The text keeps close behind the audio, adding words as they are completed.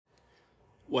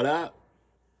What up?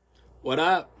 What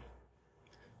up?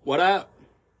 What up?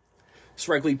 It's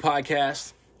Regularly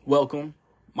Podcast. Welcome.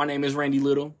 My name is Randy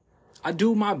Little. I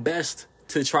do my best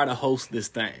to try to host this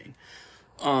thing.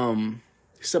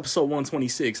 It's episode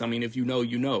 126. I mean, if you know,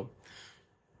 you know.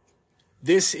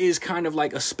 This is kind of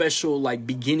like a special, like,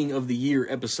 beginning of the year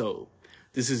episode.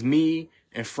 This is me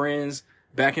and friends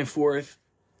back and forth,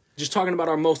 just talking about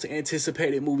our most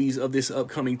anticipated movies of this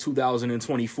upcoming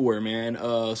 2024, man.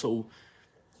 So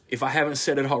if I haven't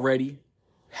said it already,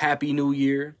 Happy New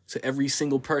Year to every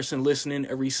single person listening,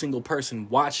 every single person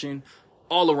watching,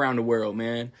 all around the world,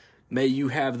 man. May you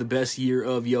have the best year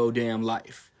of your damn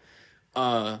life.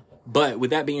 But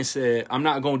with that being said, I'm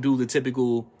not going to do the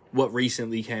typical what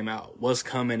recently came out, what's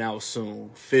coming out soon,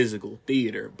 physical,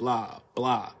 theater, blah,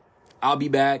 blah. I'll be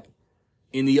back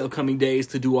in the upcoming days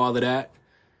to do all of that.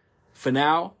 For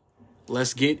now,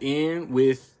 let's get in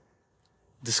with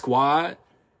the squad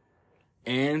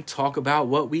and talk about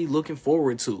what we looking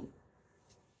forward to.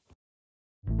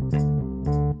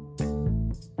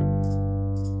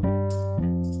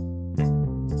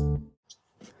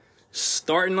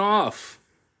 Starting off,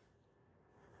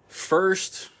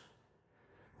 first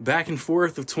back and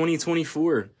forth of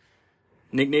 2024.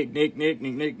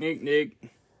 Nick.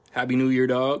 Happy New Year,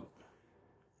 dog.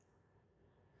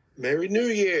 Merry New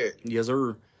Year. Yes,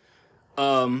 sir.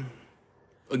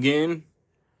 Again,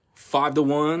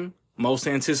 5-1, most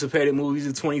anticipated movies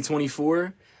of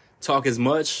 2024. Talk as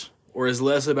much or as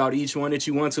less about each one that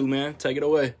you want to, man. Take it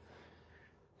away.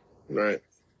 All right.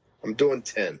 I'm doing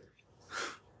 10.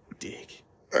 Dick.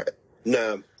 All right.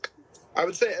 No. I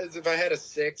would say as if I had a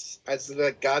 6, I'd say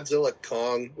that Godzilla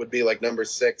Kong would be like number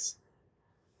 6.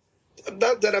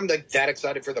 Not that I'm like that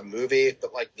excited for the movie,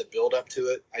 but like the build up to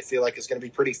it, I feel like it's going to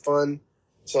be pretty fun.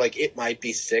 So like it might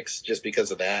be 6 just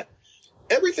because of that.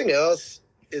 Everything else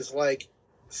is like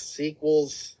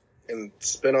sequels and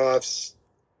spinoffs.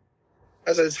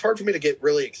 As it's hard for me to get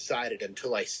really excited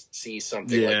until I see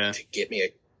something like to get me.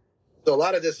 So a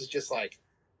lot of this is just like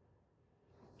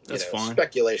that's fine.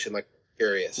 Speculation, like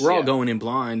curious. We're all going in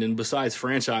blind, and besides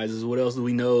franchises, what else do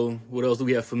we know? What else do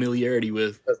we have familiarity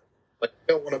with? Like,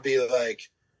 I don't want to be like,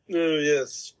 oh,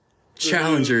 yes.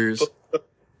 Challengers. And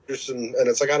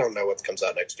it's like, I don't know what comes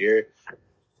out next year.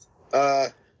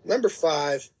 Number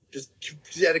 5, just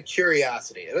out of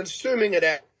curiosity, and assuming it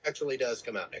actually does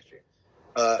come out next year.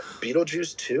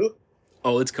 Beetlejuice 2?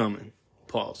 Oh, it's coming.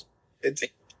 Pause. It's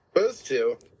supposed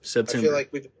to. September. I feel like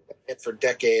we've been playing it for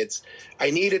decades.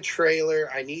 I need a trailer.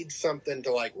 I need something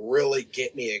to like really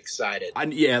get me excited. I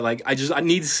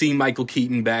need to see Michael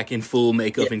Keaton back in full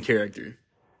makeup and character.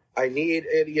 I need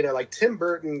it, like Tim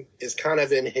Burton is kind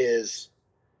of in his,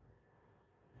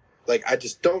 like, I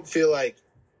just don't feel like,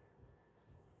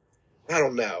 I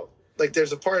don't know. Like,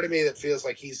 there's a part of me that feels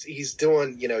like he's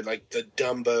doing, like the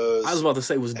Dumbos. I was about to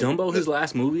say, was Dumbo his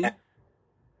last movie?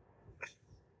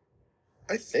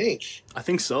 I think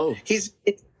so. He's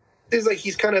like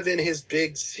he's kind of in his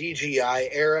big CGI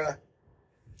era.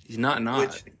 He's not.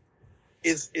 Which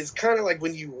is kind of like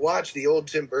when you watch the old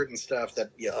Tim Burton stuff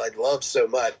that I love so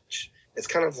much. It's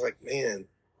kind of like, man,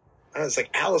 it's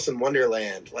like Alice in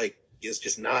Wonderland. Like, is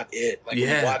just not it. Like when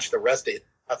you watch the rest of it,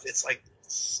 it's like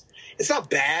it's not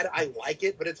bad. I like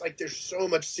it, but it's like there's so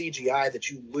much CGI that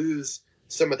you lose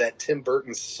some of that Tim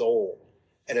Burton soul,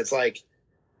 and it's like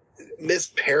Miss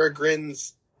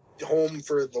Peregrine's Home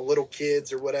for the Little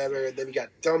Kids or whatever, and then you got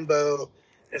Dumbo.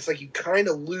 It's like you kind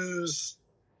of lose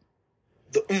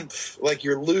the oomph. Like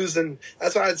you're losing.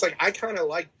 That's why it's like I kind of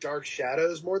like Dark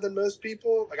Shadows more than most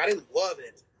people. Like I didn't love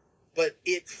it, but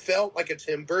it felt like a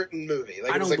Tim Burton movie.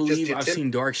 Like, I don't believe I've seen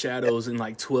Dark Shadows in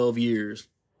like 12 years.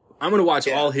 I'm gonna watch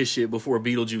all his shit before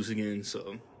Beetlejuice again.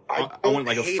 So I want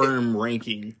like a firm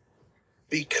ranking.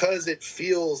 Because it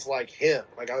feels like him.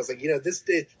 Like I was like,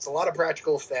 it's a lot of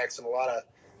practical effects and a lot of.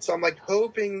 So I'm like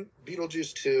hoping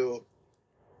Beetlejuice 2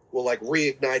 will like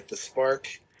reignite the spark.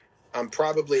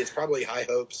 It's probably high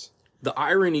hopes. The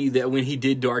irony that when he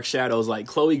did Dark Shadows, like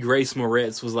Chloe Grace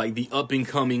Moretz was like the up and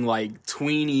coming like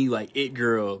tweeny like it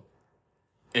girl,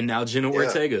 and now Jenna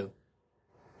Ortega.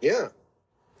 Yeah,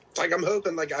 it's like I'm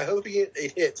hoping. Like I hope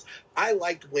it hits. I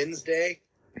liked Wednesday.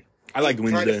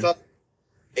 Though,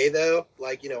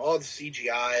 like, all the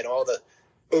CGI and all the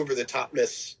over the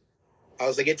topness, I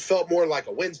was like, it felt more like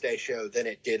a Wednesday show than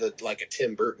it did like a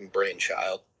Tim Burton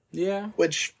brainchild. Yeah.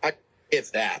 Which I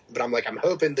give that, but I'm like, I'm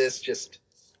hoping this just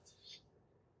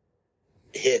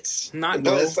hits.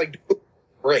 It's like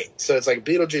great. So it's like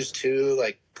Beetlejuice 2,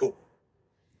 like cool.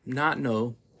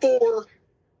 4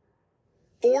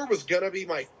 was gonna be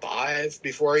my 5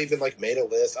 before I even like made a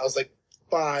list. I was like,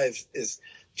 5 is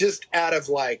just out of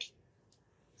like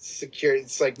secure.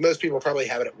 It's like most people probably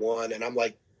have it at 1, and I'm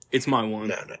like, It's my one.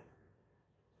 no.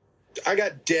 I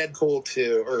got Deadpool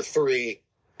 2 or 3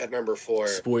 at number 4.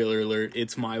 Spoiler alert,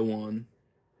 it's my one.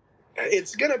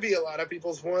 It's gonna be a lot of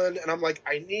people's one, and I'm like,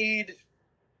 I need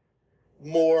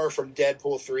more from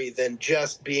Deadpool 3 than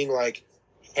just being like,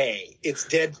 hey, it's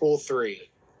Deadpool 3.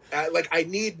 I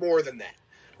need more than that.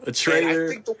 A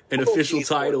trailer, an official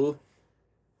title.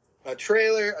 A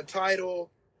trailer, a title.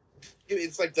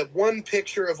 It's like the one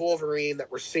picture of Wolverine that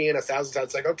we're seeing 1,000 times.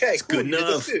 It's like, okay, It's cool, good you did the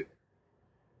enough. suit.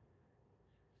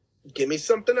 Give me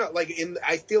something else.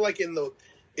 I feel like in the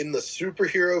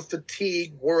superhero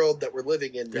fatigue world that we're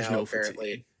living in There's now, no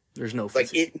apparently, fatigue. There's no like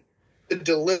fatigue. it to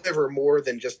deliver more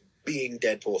than just being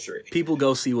Deadpool 3. People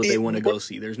go see what they want to go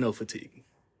see. There's no fatigue.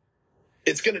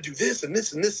 It's going to do this and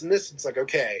this and this and this. It's like,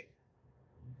 okay,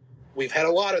 we've had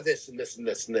a lot of this and this and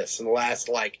this and this in the last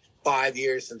 5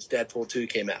 years since Deadpool 2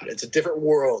 came out. It's a different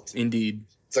world. Indeed.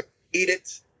 It's like, eat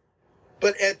it.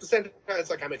 But at the same time,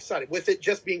 it's like I'm excited. With it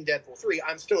just being Deadpool 3,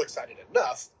 I'm still excited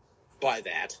enough by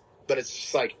that. But it's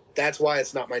just like, that's why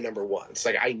it's not my number 1. It's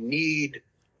like, I need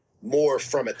more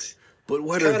from it. But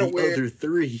what are the other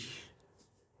 3?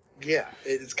 Yeah,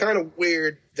 it's kind of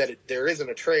weird that there isn't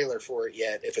a trailer for it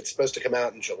yet, if it's supposed to come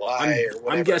out in July or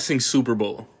whatever. I'm guessing Super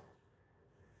Bowl.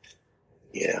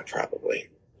 Yeah, probably.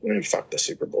 Fuck the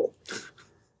Super Bowl.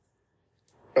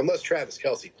 Unless Travis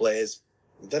Kelce plays,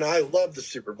 then I love the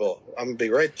Super Bowl. I'm going to be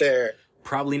right there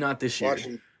Probably not this year.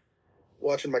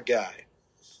 watching my guy.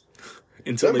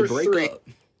 Until Number they break 3. up.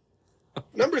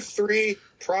 Number 3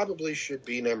 probably should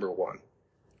be number 1.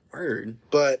 Word.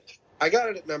 But I got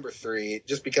it at number 3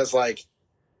 just because,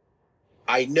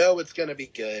 I know it's going to be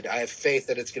good. I have faith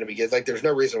that it's going to be good. There's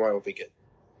no reason why it won't be good.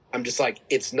 I'm just like,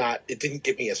 it didn't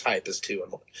get me as hype as 2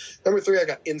 and 1. Number 3, I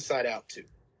got Inside Out 2.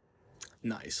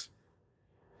 Nice.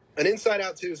 And Inside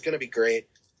Out 2 is going to be great.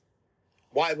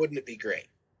 Why wouldn't it be great?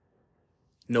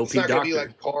 No It's Pete not going to be Doctor.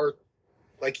 like Cars.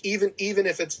 Even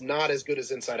if it's not as good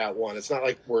as Inside Out 1, it's not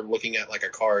like we're looking at a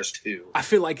Cars 2. I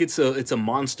feel like it's a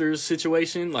Monsters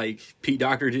situation. Like Pete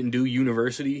Doctor didn't do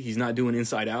University. He's not doing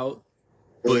Inside Out.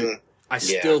 But I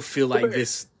still feel like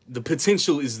the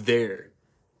potential is there.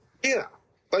 Yeah.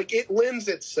 It lends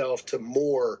itself to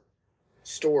more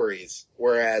stories,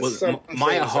 whereas some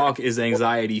Maya things Hawke is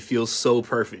anxiety feels so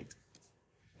perfect.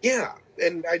 Yeah,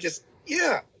 and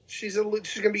she's going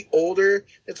to be older.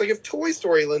 It's like if Toy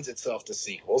Story lends itself to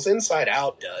sequels, Inside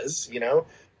Out does,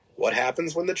 what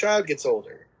happens when the child gets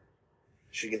older?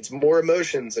 She gets more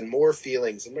emotions and more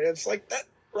feelings, and it's like that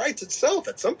writes itself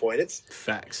at some point. It's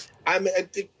Facts. I'm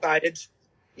excited,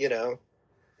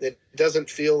 It doesn't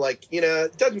feel like,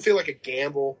 it doesn't feel like a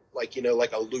gamble, like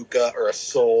a Luca or a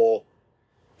Soul,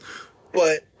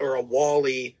 or a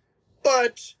Wall-E,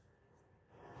 but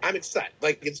I'm excited.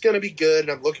 It's going to be good,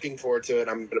 and I'm looking forward to it.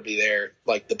 I'm going to be there,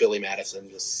 like the Billy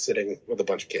Madison, just sitting with a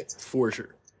bunch of kids. For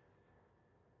sure.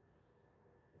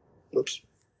 Oops.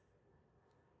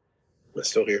 Am I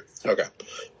still here? Okay.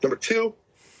 Number 2,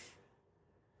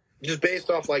 just based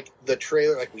off, the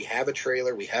trailer, we have a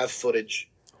trailer, we have footage,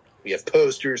 we have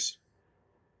posters.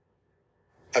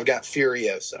 I've got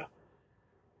Furiosa.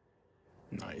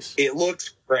 Nice. It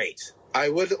looks great. I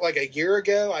would, a year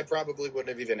ago, I probably wouldn't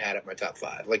have even had it in my top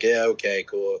 5. Yeah, okay,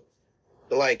 cool.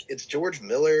 But, it's George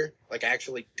Miller,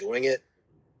 actually doing it.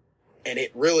 And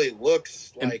it really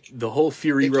looks like... And the whole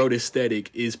Fury Road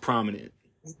aesthetic is prominent.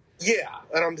 Yeah.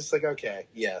 And I'm just like, okay,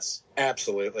 yes,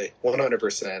 absolutely.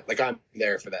 100%. I'm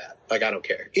there for that. I don't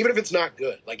care. Even if it's not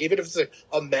good. Even if it's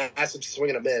a massive swing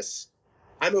and a miss,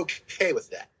 I'm okay with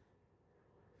that.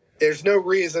 There's no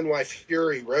reason why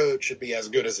Fury Road should be as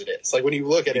good as it is. When you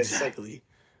look at it, Exactly.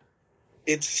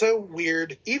 it's so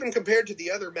weird, even compared to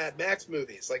the other Mad Max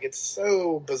movies. It's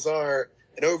so bizarre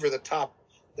and over the top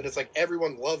that it's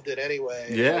everyone loved it anyway.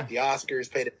 Yeah. The Oscars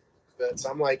paid it.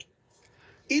 So I'm like,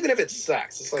 even if it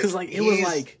sucks, it's Because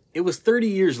it was 30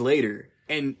 years later,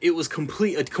 and it was a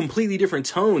completely different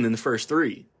tone than the first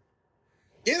 3.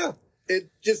 Yeah, it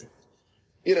just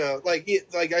I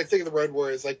think of the Road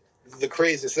Warriors the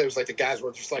craziest. It was the guys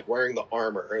were just wearing the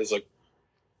armor. It was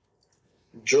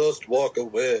just walk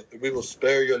away, we will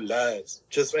spare your lives.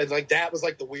 Just and that was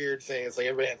the weird thing. It's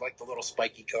everybody had the little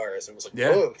spiky cars. It was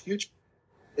oh, huge.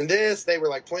 And this, they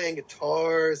were playing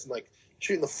guitars and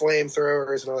shooting the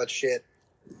flamethrowers and all that shit.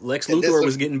 Lex Luthor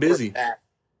was getting busy.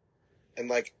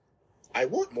 And I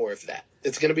want more of that.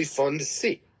 It's going to be fun to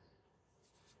see.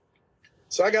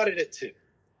 So I got it at 2.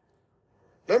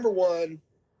 Number 1,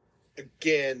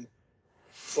 again,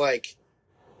 it's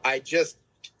I just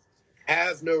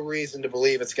have no reason to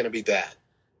believe it's going to be bad.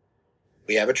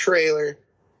 We have a trailer.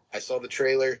 I saw the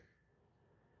trailer.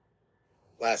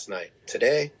 last night.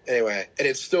 Today? Anyway, and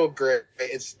it's still great.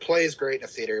 It plays great in a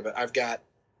theater, but I've got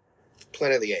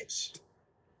Planet of the Apes.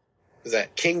 Is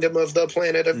that Kingdom of the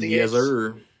Planet of the Yes, Apes?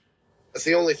 sir. That's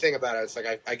the only thing about it. It's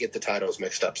like I get the titles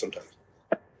mixed up sometimes.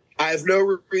 I have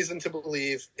no reason to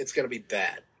believe it's going to be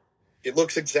bad. It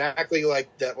looks exactly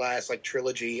like that last like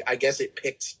trilogy. I guess it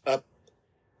picks up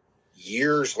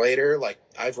years later. Like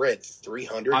I've read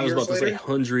 300 I was years about to later. say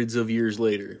hundreds of years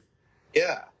later.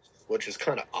 Yeah, which is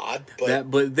kind of odd,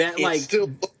 but that it like still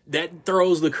that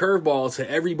throws the curveball to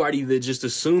everybody that just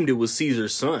assumed it was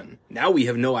Caesar's son. Now we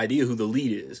have no idea who the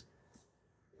lead is.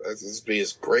 this be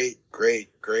his great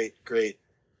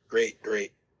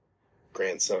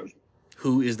grandson.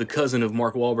 Who is the cousin of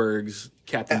Mark Wahlberg's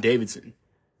Captain Davidson?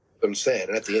 I'm saying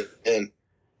at the end,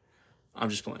 I'm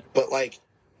just playing. but like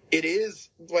it is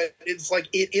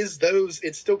those.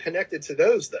 It's still connected to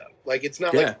those though. Like it's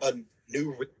not like a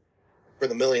new for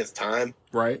the millionth time,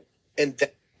 Right? and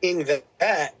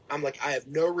that I'm like I have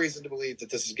no reason to believe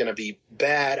that this is going to be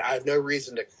bad. I have no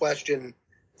reason to question.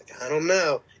 Like I don't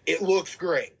know. It looks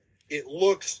great. It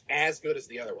looks as good as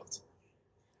the other ones.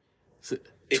 So,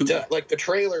 It does. Like the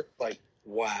trailer, like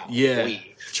wow. yeah, please.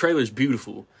 the trailer's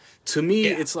beautiful. To me,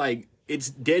 Yeah. it's like it's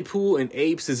Deadpool and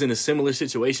Apes is in a similar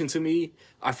situation to me.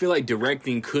 I feel like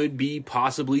directing could be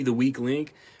possibly the weak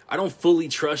link. I don't fully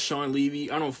trust Sean Levy.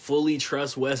 I don't fully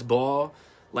trust Wes Ball.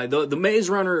 Like the Maze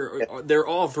Runner, they're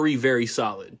all three very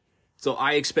solid. So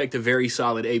I expect a very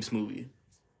solid Apes movie.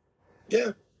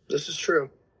 Yeah, this is true.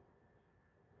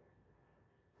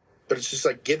 But it's just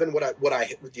like given what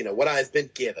I've been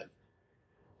given.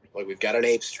 Like we've got an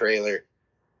Apes trailer.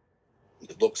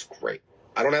 It looks great.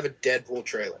 I don't have a Deadpool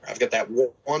trailer. I've got that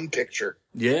one picture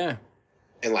Yeah,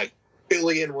 and like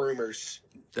billion rumors.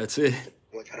 that's it.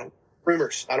 I'm like I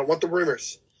don't want the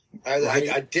rumors. Right.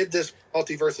 I did this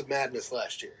Multiverse of Madness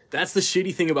last year. That's the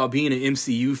shitty thing about being an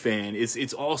MCU fan.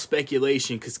 It's all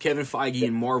speculation because Kevin Feige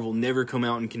and Marvel never come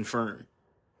out and confirm.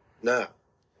 No,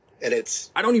 and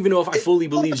it's I don't even know if I fully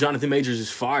believe Jonathan Majors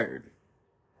is fired.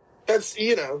 that's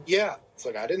yeah. It's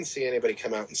like I didn't see anybody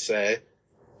come out and say,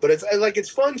 but it's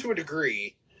fun to a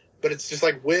degree, but it's just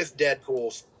like with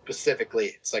Deadpool specifically,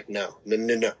 it's like no.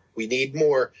 We need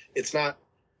more. It's not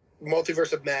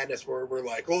Multiverse of Madness where we're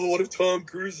like, oh, what if Tom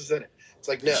Cruise is in it? It's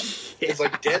like no. It's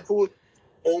like Deadpool,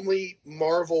 only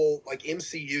Marvel like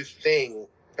MCU thing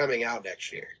coming out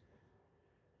next year.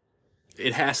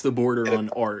 It has to border on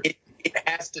art. It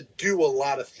has to do a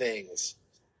lot of things.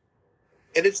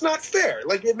 And it's not fair.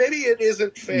 Like, maybe it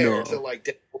isn't fair No. to, like,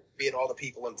 Deadpool being all the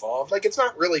people involved. Like, it's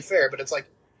not really fair, but it's like,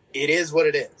 it is what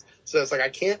it is. So it's like, I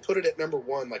can't put it at number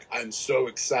one. Like, I'm so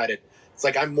excited. It's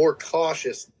like, I'm more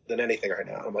cautious than anything right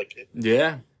now. I'm like,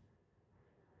 Yeah.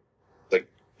 like,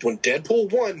 when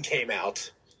Deadpool 1 came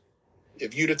out,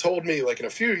 if you'd have told me, like, in a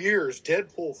few years,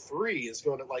 Deadpool 3 is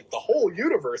going to, like, the whole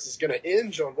universe is going to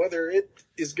hinge on whether it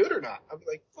is good or not. I'm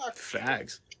like, fuck.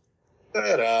 Facts.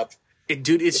 Shut up.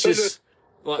 Dude, it's So just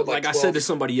like like I 12 said to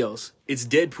somebody else. It's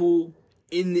Deadpool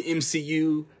in the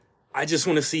MCU. I just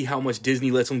want to see how much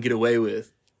Disney lets them get away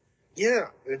with. Yeah,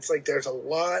 it's like there's a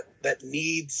lot that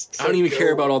needs to I don't even go.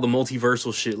 care about all the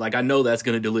multiversal shit. Like I know that's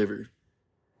gonna deliver.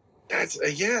 That's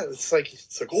it's like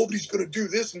oh, but he's gonna do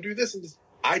this and do this and this.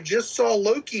 I just saw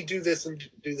Loki do this and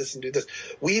do this and do this.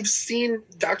 We've seen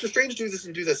Doctor Strange do this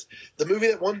and do this. The movie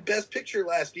that won Best Picture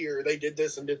last year, they did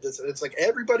this and did this, and it's like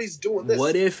everybody's doing this.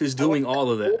 What If is doing all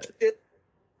of that?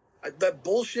 That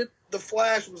bullshit the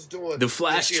Flash was doing. The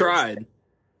Flash this year. tried.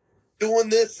 Doing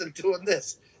this and doing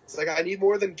this. It's like I need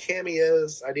more than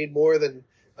cameos. I need more than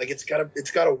like it's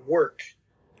gotta work.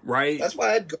 Right? That's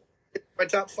why I'd go my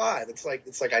top 5. It's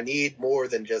like I need more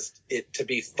than just it to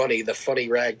be funny, the funny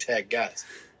ragtag guys.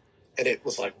 And it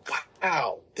was like,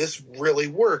 wow, this really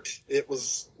worked. It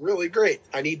was really great.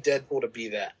 I need Deadpool to be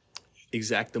that.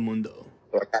 Exactamundo.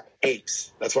 So I got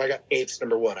Apes. That's why I got Apes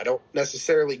number 1. I don't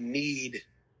necessarily need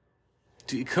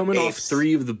Dude, coming off Apes.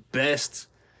 3 of the best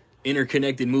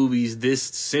interconnected movies this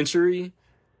century,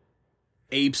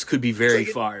 Apes could be very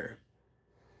So fire.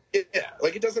 yeah,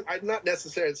 like it doesn't. I'm not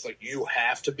necessarily. It's like you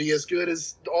have to be as good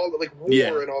as all like War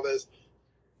Yeah. and all those,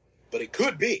 but it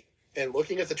could be. And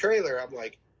looking at the trailer, I'm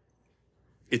like,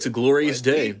 It's a glorious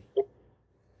day.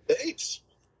 The Apes.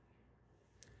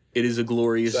 It is a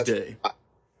glorious That's- day.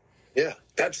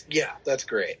 Yeah, that's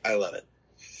great. I love it.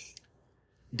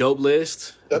 Dope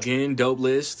list. That's- Again, dope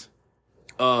list.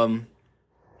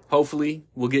 Hopefully,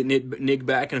 we'll get Nick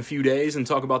back in a few days and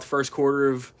talk about the first quarter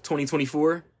of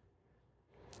 2024.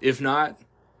 If not,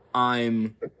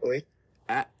 I'm Hopefully.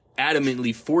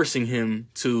 adamantly forcing him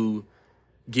to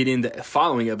get in the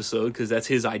following episode because that's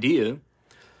his idea,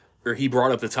 or he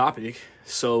brought up the topic.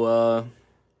 So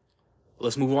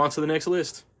Let's move on to the next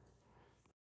list.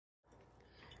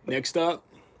 Next up,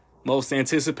 most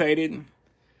anticipated,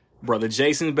 Brother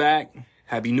Jason's back.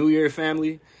 Happy New Year,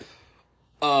 family.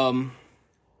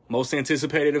 Most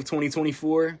anticipated of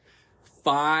 2024,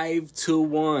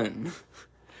 5-1.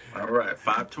 All right,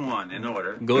 5-1 in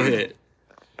order. Go ahead.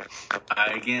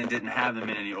 I again didn't have them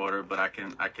in any order, but I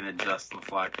can adjust the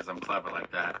fly because I'm clever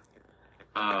like that.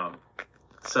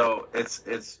 So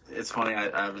it's funny.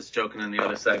 I was joking in the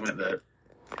other segment that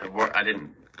I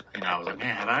didn't. I was like,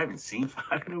 man, have I even seen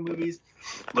 5 new movies?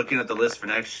 Looking at the list for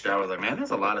next year, I was like, man,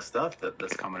 there's a lot of stuff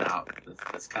that's coming out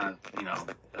that's kind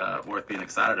of worth being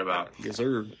excited about. Yes,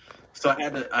 sir. So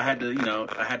I had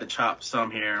to chop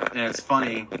some here, and it's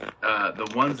funny.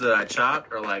 The ones that I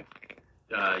chopped are like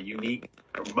unique,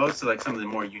 or most of like some of the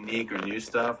more unique or new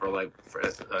stuff, or like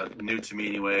new to me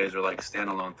anyways, or like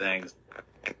standalone things.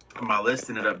 My list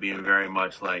ended up being very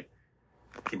much like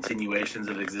continuations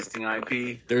of existing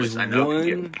IP. There's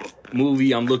one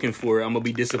movie I'm looking for. I'm gonna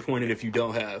be disappointed if you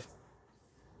don't have.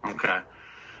 Okay.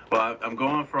 Well, I'm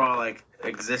going for all like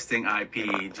existing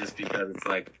IP just because it's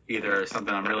like either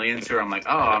something I'm really into, or I'm like,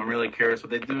 oh, I'm really curious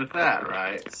what they do with that,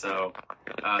 right? So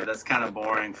that's kind of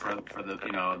boring for the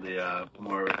the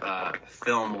more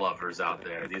film lovers out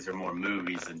there. These are more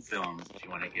movies than films. If you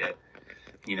want to get,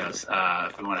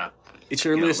 if we want to, it's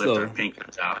your list lift though. our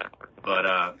pinkies out.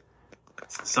 But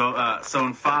so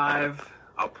in 5,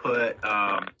 I'll put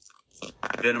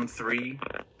Venom 3,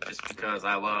 just because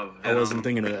I love Venom. I wasn't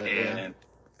thinking of that.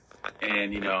 And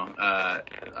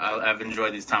I've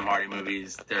enjoyed these Tom Hardy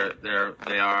movies.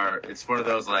 It's one of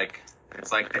those like,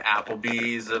 it's like the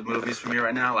Applebee's of movies for me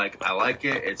right now. Like, I like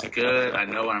it. It's good. I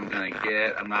know what I'm gonna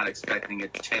get. I'm not expecting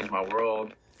it to change my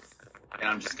world, and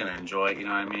I'm just gonna enjoy it. You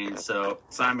know what I mean? So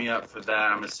sign me up for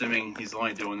that. I'm assuming he's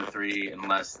only doing the 3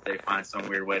 unless they find some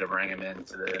weird way to bring him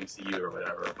into the MCU or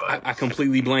whatever. But I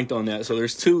completely blanked on that. So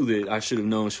there's 2 that I should have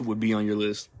known would be on your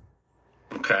list.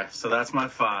 Okay, so that's my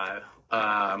 5.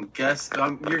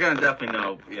 You're gonna definitely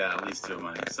know, at least 2 of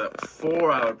mine. So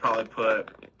 4, I would probably put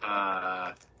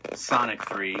Sonic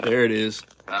 3. There it is.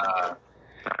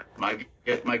 My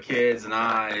kids and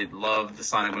I love the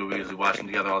Sonic movies. We watch them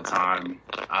together all the time.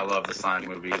 I love the Sonic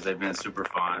movies. They've been super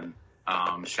fun.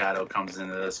 Shadow comes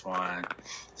into this one,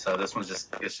 so this one's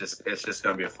it's just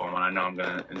gonna be a fun one. I know I'm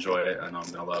gonna enjoy it. I know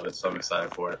I'm gonna love it, so I'm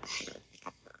excited for it.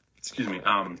 Excuse me.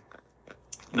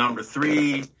 Number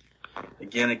 3.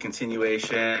 Again, a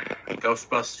continuation,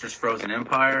 Ghostbusters Frozen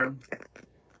Empire.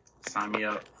 Sign me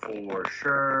up for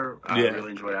sure. I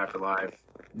really enjoyed Afterlife.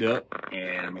 Yep.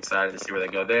 And I'm excited to see where they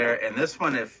go there. And this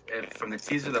one, if from the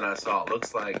teaser that I saw, it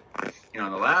looks like, in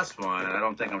the last one, and I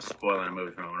don't think I'm spoiling a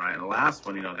movie from it, right? In the last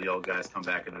one, the old guys come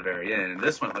back at the very end. And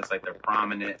this one, it looks like they're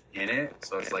prominent in it.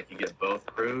 So it's like you get both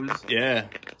crews. Yeah.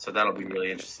 So that'll be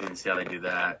really interesting to see how they do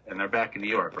that. And they're back in New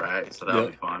York, right? So that'll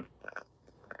be fun.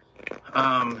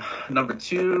 Number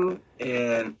 2,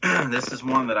 and this is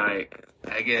one that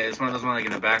it's one of those ones like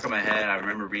in the back of my head. I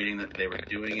remember reading that they were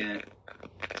doing it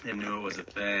and knew it was a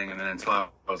thing, and then until I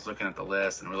was looking at the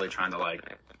list and really trying to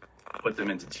like put them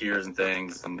into tiers and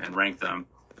things and rank them.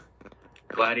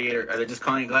 Gladiator, are they just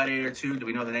calling it Gladiator 2? Do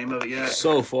we know the name of it yet?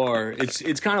 So far,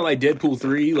 it's kind of like Deadpool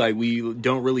 3. Like, we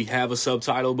don't really have a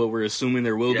subtitle, but we're assuming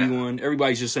there will be one.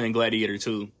 Everybody's just saying Gladiator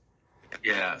 2.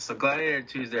 Yeah, so Gladiator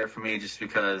 2 is there for me just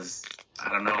because I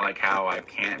don't know like how I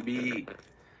can't be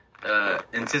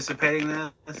anticipating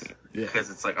this. Yeah. Because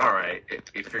it's like, all right,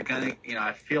 if you're gonna,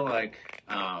 I feel like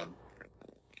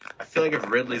if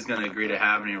Ridley's gonna agree to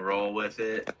have any role with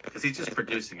it, because he's just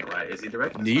producing it, right? Is he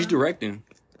directing? He's directing.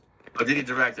 Oh, did he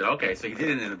direct it? Okay, so he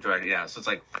didn't end up directing. Yeah, so it's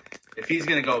like if he's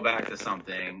gonna go back to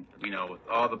something, with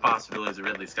all the possibilities that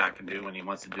Ridley Scott can do when he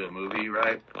wants to do a movie,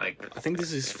 right? Like, I think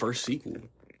this is his first sequel,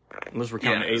 unless we're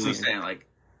counting Alien. I'm saying, like,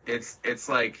 it's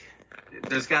like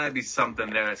there's got to be something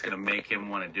there that's gonna make him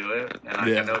want to do it, and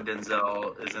I know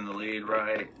Denzel is in the lead,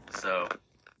 right? So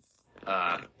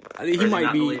I think he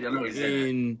might be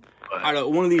in. I don't know,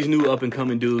 one of these new up and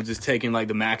coming dudes is taking like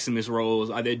the Maximus roles.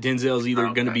 Denzel's either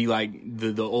going to be like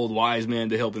the old wise man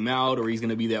to help him out, or he's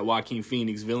going to be that Joaquin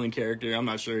Phoenix villain character. I'm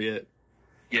not sure yet.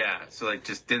 Yeah, so like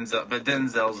just Denzel, but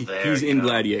Denzel's there. He's in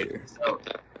Gladiator. So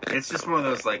it's just one of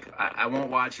those like I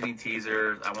won't watch any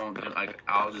teasers. I won't do, like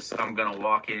I'm gonna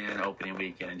walk in opening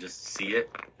weekend and just see it,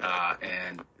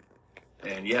 and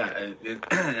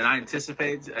I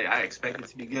anticipate, I expect it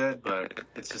to be good, but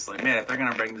it's just like, man, if they're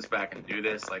gonna bring this back and do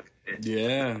this, like, I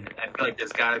feel like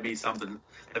there's got to be something.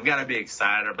 They've got to be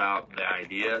excited about the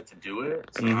idea to do it.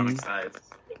 So I'm excited.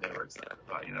 They were excited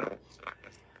about,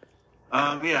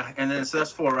 and then so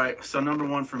that's 4, right? So number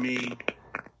 1 for me,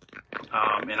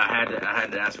 And I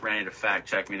had to ask Randy to fact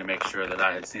check me to make sure that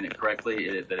I had seen it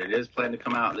correctly. That it is planned to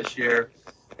come out this year.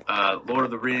 Lord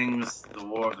of the Rings, The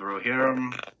War of the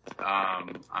Rohirrim.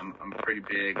 I'm a pretty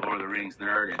big Lord of the Rings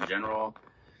nerd in general,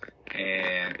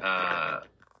 and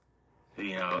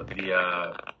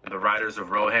the writers of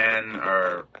Rohan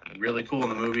are really cool in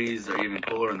the movies. They're even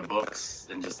cooler in the books,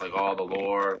 and just like all the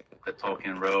lore that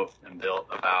Tolkien wrote and built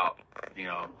about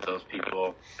those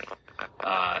people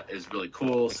is really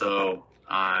cool. So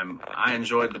I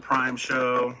enjoyed the Prime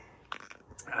show.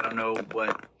 I don't know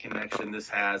what connection this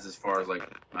has as far as like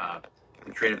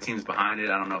the creative teams behind it.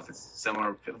 I don't know if it's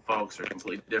similar folks or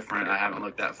completely different. I haven't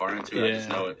looked that far into it. I just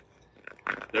know it.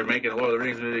 They're making Lord of the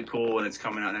Rings really cool, and it's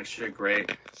coming out next year.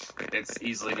 Great. It's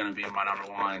easily going to be my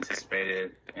number one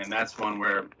anticipated, and that's one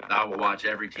where I will watch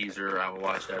every teaser. I will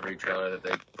watch every trailer that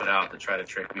they put out to try to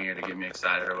trick me or to get me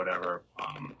excited or whatever.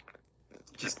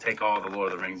 Just take all the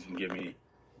Lord of the Rings you can give me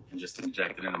and just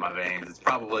inject it into my veins. It's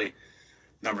probably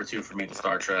number 2 for me to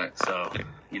Star Trek. So,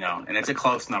 and it's a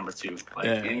close number 2. Like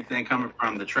anything coming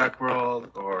from the Trek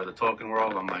world or the Tolkien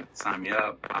world, I'm like, sign me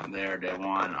up. I'm there day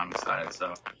one. I'm excited.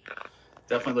 So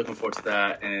definitely looking forward to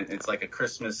that. And it's like a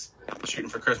Christmas, shooting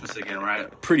for Christmas again, right?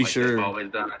 Pretty like sure. Always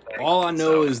done, All I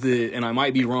know is that, and I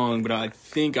might be wrong, but I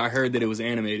think I heard that it was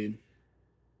animated.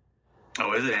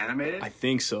 Oh, is it animated? I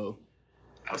think so.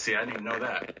 Oh, see, I didn't even know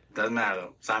that. Doesn't matter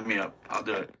though. Sign me up. I'll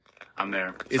do it. I'm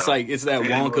there. It's that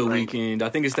Wonka weekend. I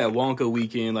think it's that Wonka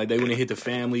weekend. Like they want to hit the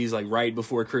families like right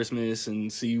before Christmas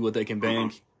and see what they can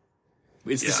bank.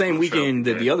 It's the same weekend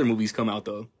that the other movies come out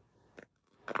though.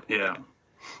 Yeah.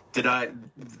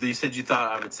 You said you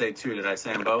thought I would say 2. Did I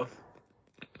say them both?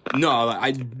 No,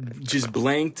 I just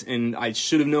blanked and I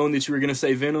should have known that you were going to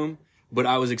say Venom, but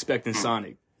I was expecting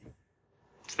Sonic.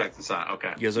 Expecting Sonic.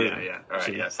 Okay. Yes, sir. Yeah. All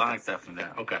right. Yeah. Sonic's definitely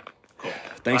there. Okay. Cool.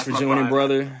 Thanks for joining,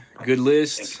 brother. Good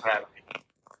list. Thanks for having me.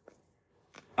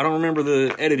 I don't remember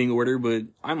the editing order, but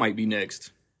I might be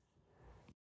next.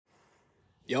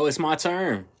 Yo, it's my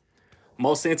turn.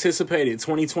 Most anticipated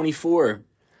 2024.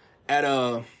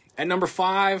 At number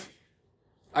 5,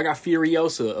 I got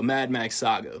Furiosa, a Mad Max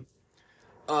saga.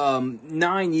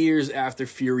 9 years after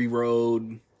Fury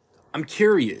Road, I'm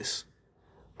curious.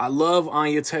 I love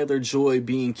Anya Taylor-Joy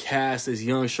being cast as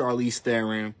young Charlize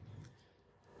Theron.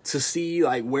 To see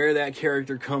like where that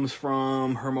character comes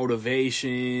from, her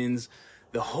motivations,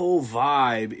 the whole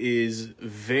vibe is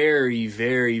very,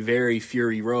 very, very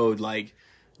Fury Road. Like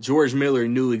George Miller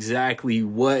knew exactly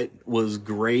what was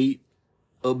great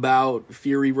about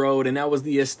Fury Road, and that was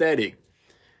the aesthetic.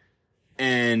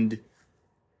 And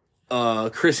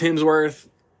Chris Hemsworth,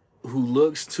 who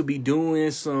looks to be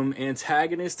doing some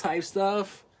antagonist type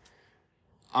stuff,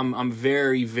 I'm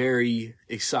very, very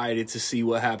excited to see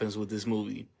what happens with this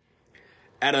movie.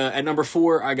 At number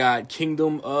 4, I got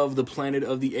Kingdom of the Planet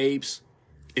of the Apes.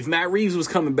 If Matt Reeves was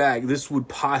coming back, this would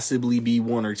possibly be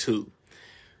 1 or 2.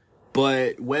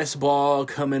 But Wes Ball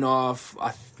coming off,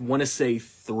 I want to say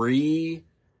 3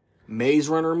 Maze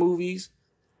Runner movies.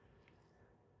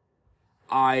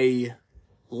 I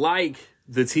like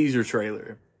the teaser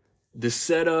trailer. The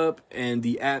setup and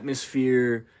the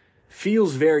atmosphere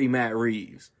feels very Matt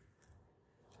Reeves.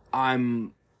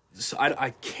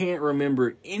 I can't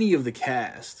remember any of the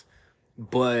cast,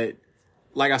 but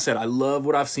like I said, I love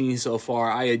what I've seen so far.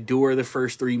 I adore the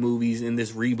first 3 movies in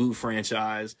this reboot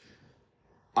franchise.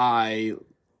 I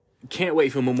can't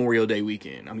wait for Memorial Day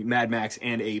weekend. I mean, Mad Max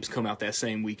and Apes come out that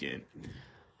same weekend.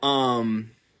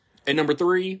 At number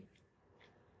 3,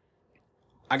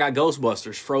 I got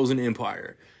Ghostbusters, Frozen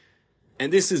Empire.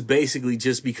 And this is basically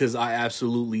just because I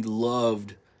absolutely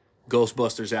loved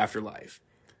Ghostbusters Afterlife.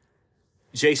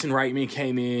 Jason Reitman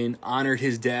came in, honored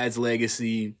his dad's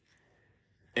legacy,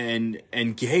 and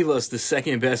gave us the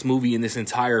second best movie in this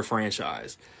entire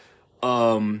franchise.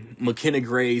 McKenna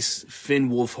Grace, Finn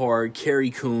Wolfhard, Carrie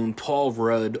Coon, Paul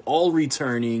Rudd, all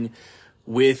returning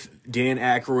with Dan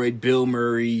Aykroyd, Bill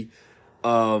Murray,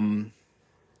 I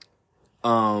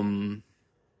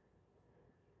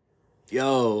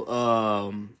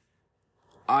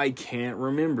can't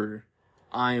remember.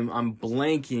 I'm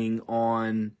blanking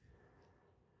on.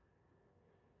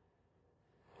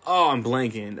 Oh, I'm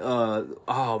blanking.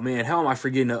 Oh man, how am I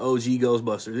forgetting the OG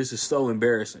Ghostbuster? This is so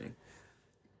embarrassing.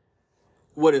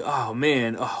 What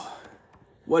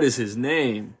is his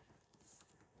name?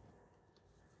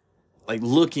 Like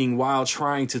looking while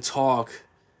trying to talk.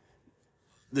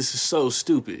 This is so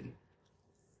stupid.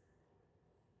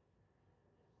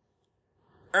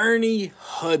 Ernie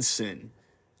Hudson.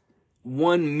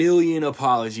 1 million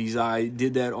apologies. I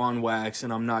did that on wax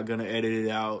and I'm not going to edit it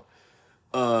out.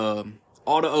 All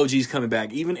the OGs coming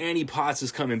back. Even Annie Potts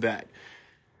is coming back.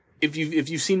 if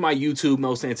you've seen my YouTube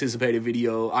most anticipated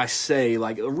video, I say,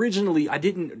 like, originally I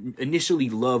didn't initially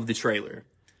love the trailer.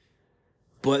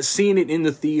 But seeing it in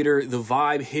the theater, the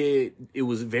vibe hit. It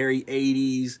was very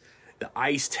 80s. The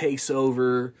ice takes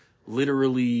over,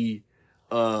 literally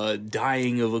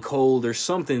dying of a cold or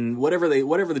something, whatever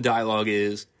the dialogue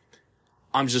is.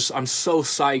 I'm so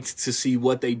psyched to see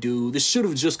what they do. This should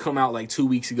have just come out like 2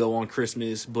 weeks ago on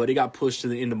Christmas, but it got pushed to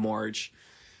the end of March.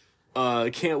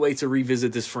 Can't wait to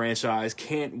revisit this franchise.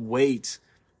 Can't wait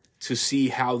to see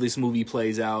how this movie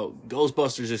plays out.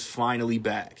 Ghostbusters is finally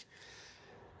back.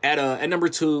 At number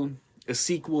 2, a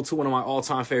sequel to one of my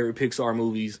all-time favorite Pixar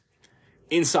movies,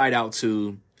 Inside Out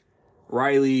 2.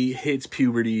 Riley hits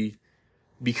puberty,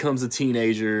 becomes a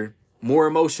teenager. More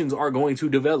emotions are going to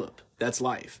develop. That's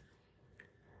life.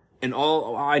 And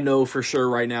all I know for sure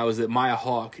right now is that Maya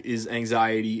Hawke is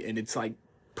anxiety, and it's like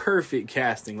perfect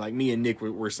casting, like me and Nick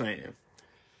were saying.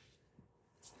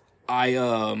 I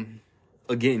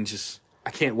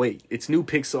can't wait. It's new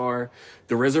Pixar.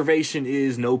 The reservation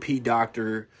is no Pete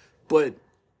Docter, but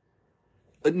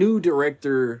a new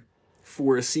director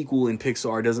for a sequel in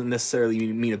Pixar doesn't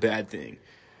necessarily mean a bad thing.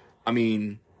 I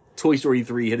mean, Toy Story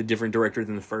 3 had a different director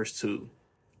than the first two,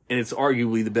 and it's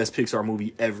arguably the best Pixar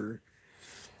movie ever.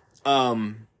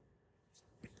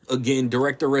 Again,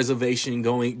 director reservation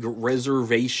going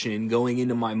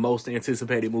into my most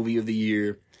anticipated movie of the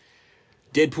year,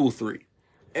 Deadpool 3.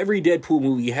 Every Deadpool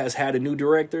movie has had a new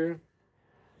director,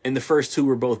 and the first two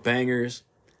were both bangers.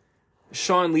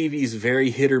 Sean Levy's very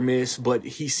hit or miss, but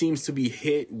he seems to be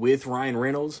hit with Ryan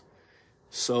Reynolds.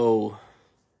 So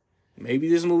maybe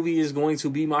this movie is going to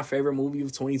be my favorite movie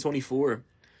of 2024.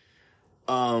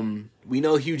 We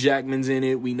know Hugh Jackman's in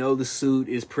it. We know the suit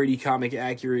is pretty comic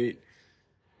accurate.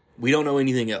 We don't know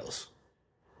anything else.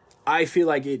 I feel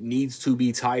like it needs to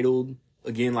be titled,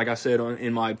 again, like I said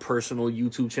in my personal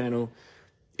YouTube channel,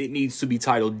 it needs to be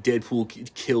titled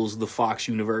Deadpool Kills the Fox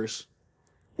Universe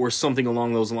or something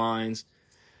along those lines.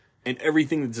 And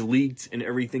everything that's leaked and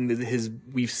everything that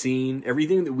we've seen,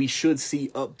 everything that we should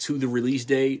see up to the release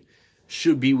date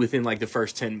should be within like the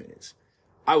first 10 minutes.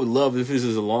 I would love if this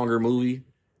is a longer movie.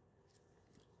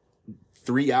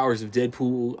 3 hours of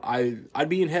Deadpool, I'd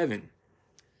be in heaven.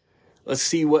 Let's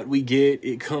see what we get.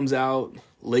 It comes out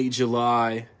late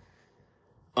July.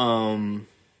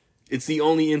 It's the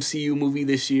only MCU movie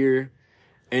this year,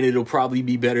 and it'll probably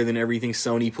be better than everything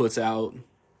Sony puts out.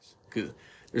 'Cause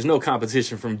there's no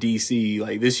competition from DC.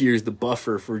 Like, this year's the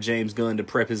buffer for James Gunn to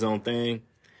prep his own thing.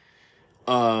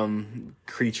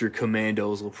 Creature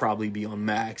Commandos will probably be on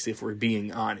Max if we're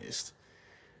being honest.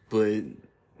 But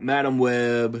Madam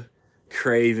Web,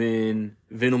 Kraven,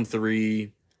 Venom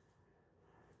 3,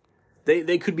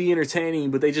 they could be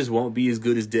entertaining, but they just won't be as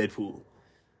good as Deadpool.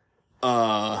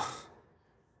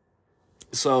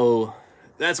 So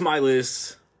that's my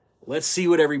list. Let's see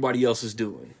what everybody else is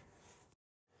doing.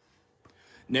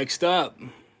 Next up,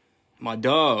 my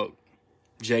dog,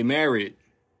 Jay Merritt.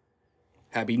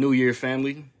 Happy New Year,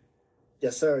 family.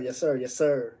 Yes, sir. Yes, sir. Yes,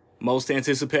 sir. Most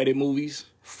anticipated movies,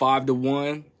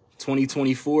 5-1,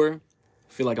 2024. I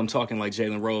feel like I'm talking like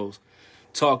Jalen Rose.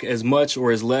 Talk as much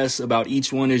or as less about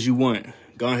each one as you want.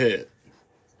 Go ahead.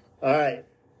 All right.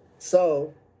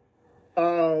 So,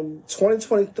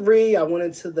 2023, I went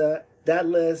into that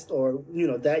list or,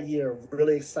 that year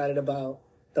really excited about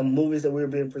the movies that we were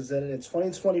being presented. In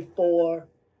 2024,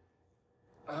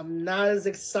 I'm not as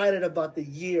excited about the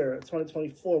year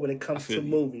 2024 when it comes to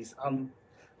movies. I'm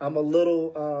a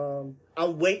little,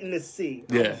 I'm waiting to see.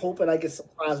 Yeah. I'm hoping I get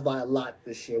surprised by a lot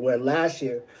this year, where last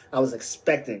year I was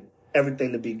expecting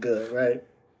everything to be good, right?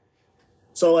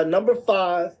 So at number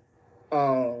 5,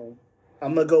 I'm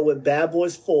going to go with Bad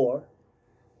Boys 4.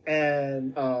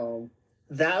 And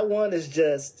that one is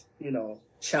just,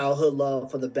 childhood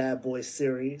love for the Bad Boys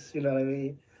series. You know what I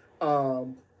mean?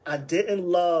 I didn't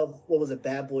love,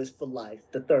 Bad Boys for Life,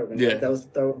 the third one. Yeah. Right? That was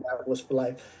the third one, Bad Boys for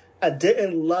Life. I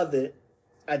didn't love it.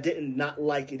 I didn't not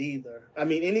like it either. I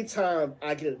mean, anytime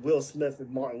I get Will Smith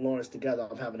and Martin Lawrence together,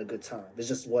 I'm having a good time. It's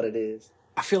just what it is.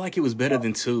 I feel like it was better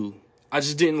than 2. I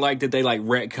just didn't like that they like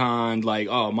retconned, like,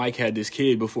 oh, Mike had this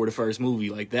kid before the first movie.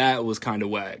 Like, that was kind of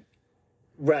whack.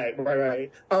 Right.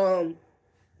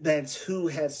 Man, 2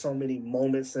 had so many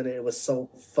moments in it. It was so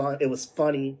fun. It was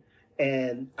funny.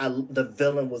 And the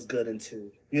villain was good in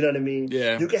 2. You know what I mean?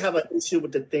 Yeah. You can have an issue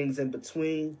with the things in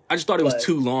between. I just thought it was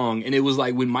too long. And it was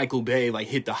like when Michael Bay like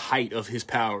hit the height of his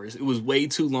powers. It was way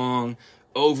too long.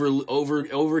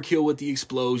 Overkill with the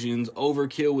explosions.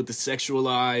 Overkill with the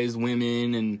sexualized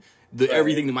women. And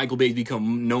everything that Michael Bay's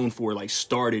become known for like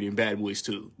started in Bad Boys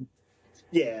 2.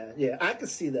 Yeah. I can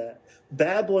see that.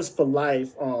 Bad Boys for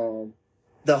Life,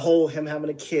 the whole him having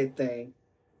a kid thing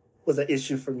was an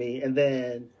issue for me. And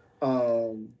then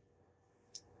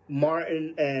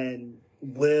Martin and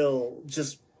Will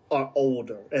just are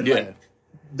older. And Yeah. like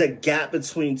the gap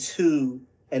between two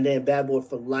and then Bad Boy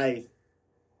for Life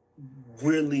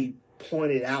really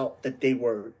pointed out that they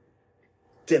were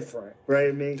different, right?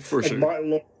 I mean, For and sure. Martin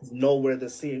Lawrence was nowhere the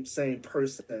same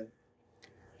person.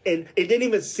 And it didn't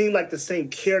even seem like the same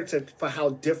character for how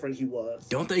different he was.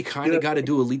 Don't they kind of got to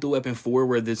do a Lethal Weapon 4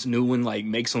 where this new one like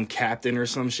makes him captain or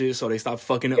some shit so they stop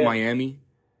fucking up Yeah. Miami?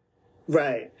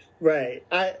 Right.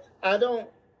 I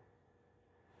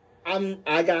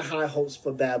got high hopes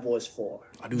for Bad Boys 4.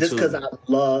 I do Just too. because I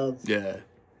love, Yeah.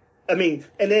 I mean,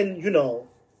 and then, you know,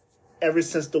 ever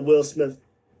since the Will Smith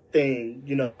thing,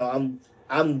 you know,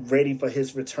 I'm ready for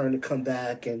his return to come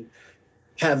back and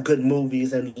have good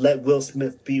movies and let Will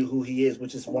Smith be who he is,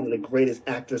 which is one of the greatest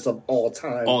actors of all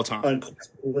time. All time.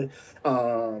 Unquestionably.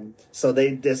 So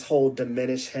they this whole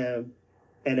diminish him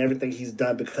and everything he's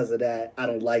done because of that. I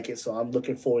don't like it. So I'm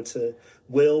looking forward to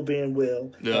Will being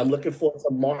Will. Yeah. I'm looking forward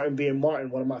to Martin being Martin,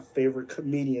 one of my favorite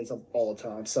comedians of all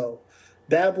time. So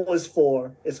Bad Boys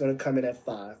 4 is going to come in at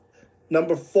 5.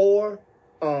 Number 4,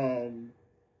 Mufasa.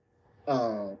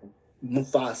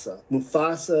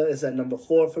 Mufasa is at number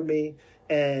 4 for me.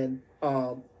 And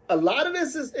a lot of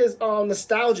this is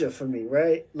nostalgia for me,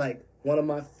 right? Like one of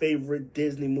my favorite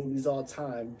Disney movies all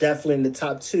time. Definitely in the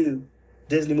top 2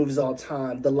 Disney movies all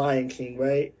time, The Lion King,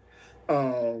 right?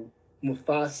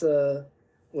 Mufasa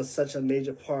was such a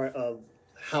major part of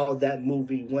how that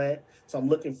movie went. So I'm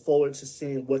looking forward to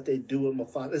seeing what they do with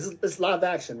Mufasa. It's live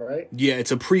action, right? Yeah,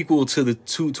 it's a prequel to the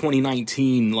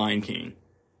 2019 Lion King.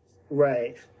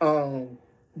 Right.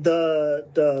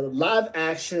 The live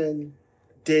action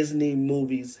Disney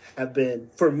movies have been,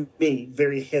 for me,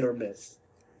 very hit or miss.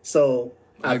 So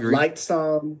I I've agree. liked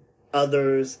some,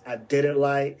 others I didn't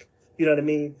like. You know what I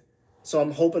mean? So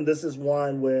I'm hoping this is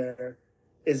one where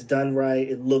it's done right,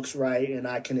 it looks right, and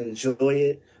I can enjoy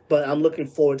it. But I'm looking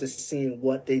forward to seeing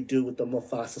what they do with the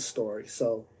Mufasa story.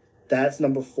 So that's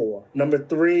number 4. Number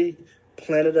 3,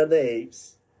 Planet of the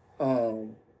Apes.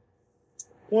 One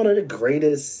of the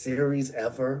greatest series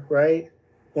ever, right?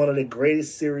 One of the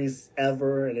greatest series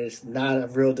ever, and it's not a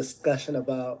real discussion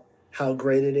about how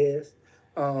great it is.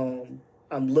 I'm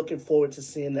looking forward to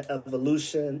seeing the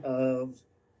evolution of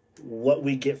what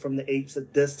we get from the apes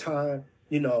at this time.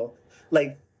 You know,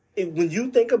 like when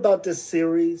you think about this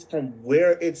series from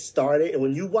where it started, and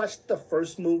when you watch the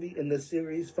first movie in this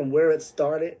series from where it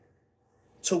started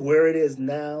to where it is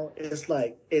now, it's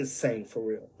like insane for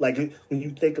real. Like when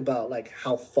you think about like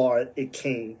how far it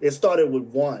came, it started with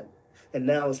 1, and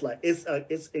now it's like it's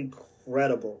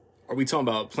incredible. Are we talking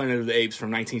about Planet of the Apes from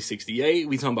 1968?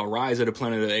 We talking about Rise of the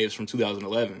Planet of the Apes from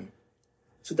 2011?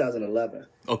 2011.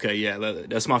 Okay, yeah,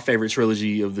 that's my favorite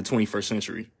trilogy of the 21st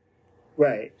century.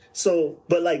 Right. So,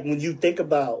 but like when you think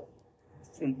about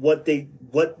what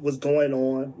was going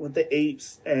on with the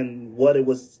apes and what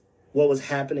was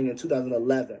happening in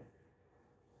 2011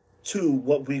 to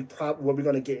what we're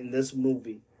going to get in this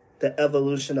movie, the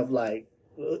evolution of like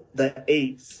the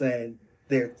apes and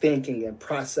their thinking and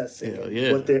processing Hell and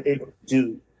yeah. what they're able to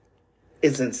do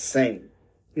is insane.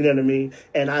 You know what I mean?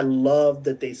 And I love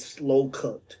that they slow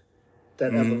cooked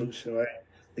that Mhm. evolution, right?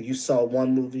 Like you saw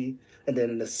one movie, and then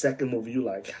in the second movie, you're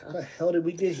like, how the hell did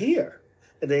we get here?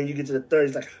 And then you get to the third,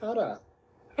 it's like,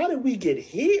 how did we get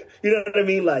here? You know what I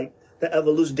mean? Like the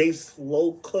evolution, they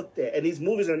slow cooked it. And these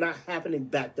movies are not happening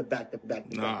back to back to back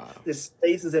to Nah. back. There's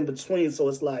spaces in between, so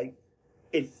it's like,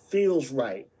 it feels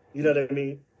right. You know what I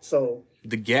mean? So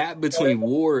The gap between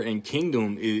War and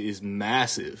Kingdom is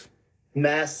massive.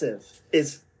 massive.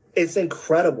 It's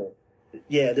incredible.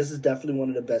 Yeah, this is definitely one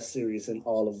of the best series in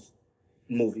all of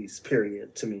movies,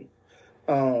 period, to me.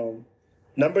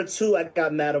 Number 2, I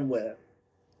got Madam Web.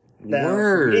 Now, for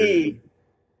Word. me,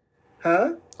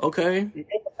 huh? Okay. Yeah,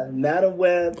 Madam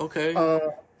Web. Okay.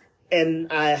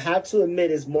 And I have to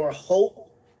admit, it's more hope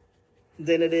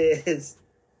than it is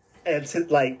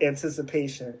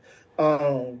anticipation.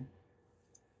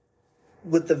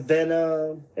 With the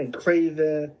Venom and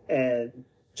Craven and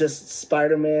just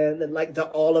Spider-Man and like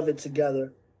all of it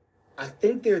together, I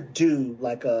think they're due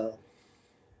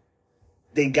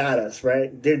they got us,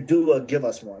 right? They're due give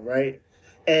us one, right?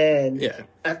 And Yeah.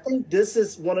 I think this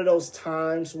is one of those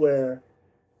times where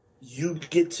you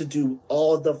get to do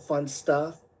all the fun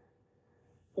stuff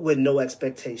with no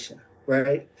expectation,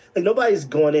 right? Like nobody's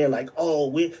going in like,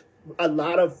 a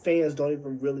lot of fans don't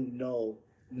even really know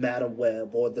Madam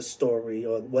Web or the story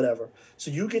or whatever.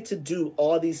 So you get to do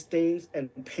all these things and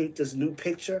paint this new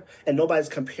picture, and nobody's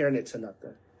comparing it to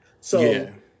nothing. So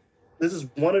Yeah. this is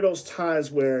one of those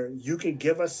times where you can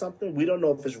give us something. We don't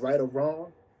know if it's right or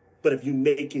wrong, but if you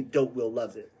make it dope, we'll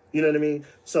love it. You know what I mean?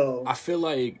 So I feel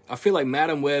like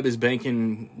Madam Web is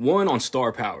banking one on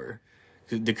star power.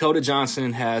 Dakota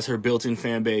Johnson has her built-in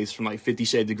fan base from like 50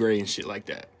 Shades of Grey and shit like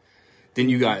that. Then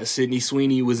you got Sydney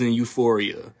Sweeney was in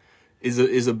Euphoria.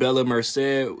 Isabella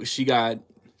Merced, she got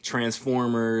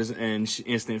Transformers and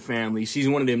Instant Family. She's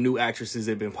one of them new actresses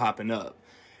that been popping up.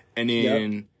 And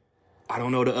then I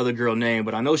don't know the other girl name,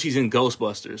 but I know she's in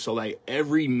Ghostbusters. So like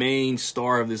every main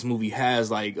star of this movie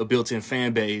has like a built-in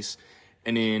fan base.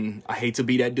 And then I hate to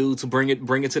be that dude to bring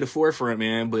it to the forefront,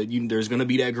 man. But there's gonna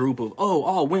be that group of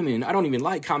all women. I don't even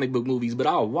like comic book movies, but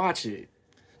I'll watch it.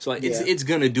 So like it's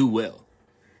gonna do well.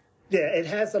 Yeah, it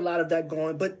has a lot of that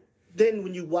going. But then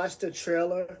when you watch the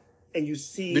trailer and you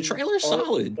see the trailer's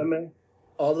solid,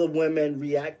 all the women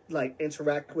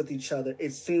interact with each other.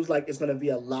 It seems like it's gonna be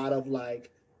a lot of like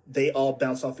they all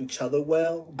bounce off each other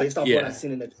well, based off what I've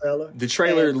seen in the trailer. The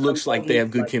trailer looks like they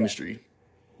have good chemistry. That.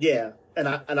 Yeah. And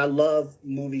I love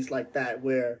movies like that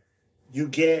where you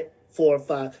get 4 or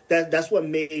 5. That's what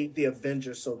made the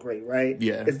Avengers so great, right?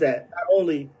 Yeah. Is that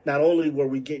not only were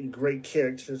we getting great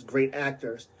characters, great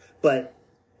actors, but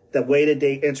the way that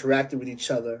they interacted with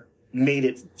each other made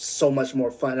it so much more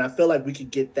fun. And I feel like we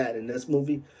could get that in this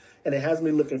movie, and it has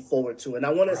me looking forward to it. And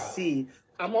I want to see.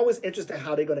 I'm always interested in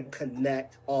how they're going to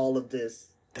connect all of this.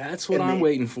 That's what I'm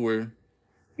waiting for. You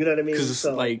know what I mean? Because it's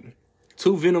like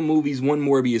 2 Venom movies, 1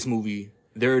 Morbius movie.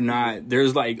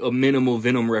 There's like a minimal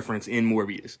Venom reference in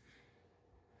Morbius.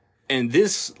 And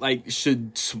this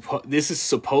this is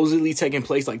supposedly taking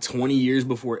place like 20 years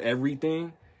before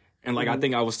everything. And like I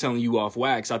think I was telling you off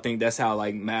wax, I think that's how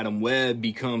like Madam Web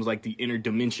becomes like the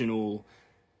interdimensional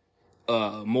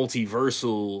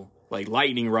multiversal like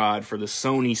lightning rod for the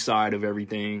Sony side of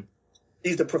everything.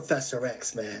 She's the Professor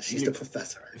X, man. She's the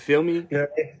Professor X. Feel me? Yeah.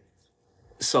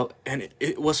 So, and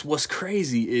what's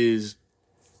crazy is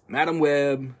Madam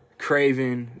Web,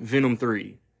 Kraven, Venom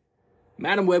 3.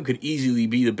 Madam Web could easily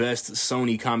be the best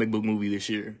Sony comic book movie this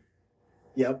year.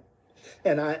 Yep.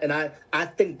 And I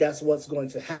think that's what's going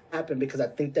to happen, because I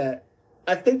think that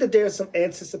there's some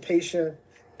anticipation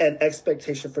and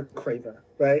expectation for Kraven,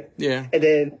 right? Yeah. And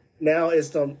then now it's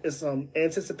some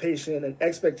anticipation and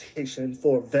expectation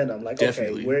for Venom. Like,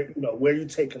 definitely. Okay, where are you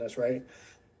taking us, right?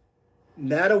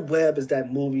 Madam Web is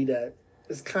that movie that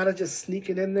is kind of just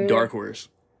sneaking in there. Dark Horse.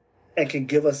 And can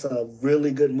give us a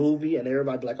really good movie, and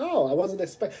everybody be like, "Oh, I wasn't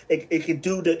expecting." It could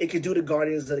do the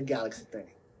Guardians of the Galaxy thing,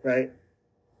 right?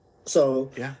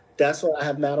 So that's why I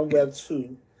have Madam Web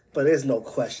 2. But there's no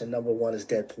question. Number 1 is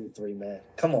Deadpool 3, man.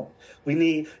 Come on,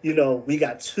 we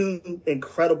got 2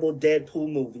 incredible Deadpool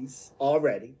movies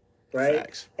already, right?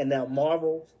 Facts. And now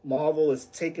Marvel is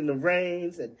taking the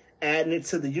reins and adding it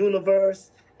to the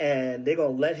universe, and they're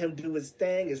gonna let him do his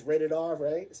thing. It's rated R,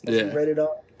 right? It's supposed to be rated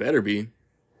R. Better be.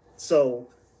 So,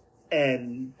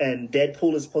 and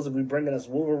Deadpool is supposed to be bringing us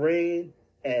Wolverine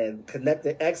and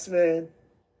connecting X-Men.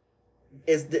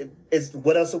 Is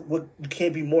what else? What, you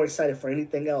can't be more excited for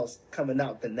anything else coming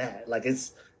out than that. Like,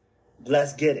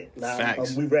 let's get it. Now,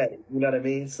 we ready. You know what I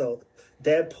mean? So,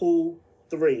 Deadpool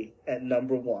 3 at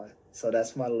number 1. So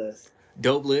that's my list.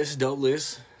 Dope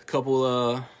list. A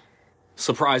couple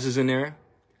surprises in there.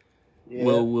 Yeah.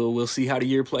 We'll see how the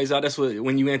year plays out. That's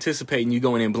when you anticipate and you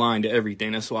going in blind to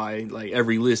everything. That's why like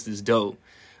every list is dope.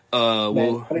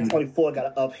 2024 got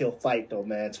an uphill fight though,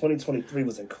 man. 2023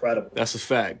 was incredible. That's a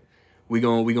fact. We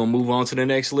gonna move on to the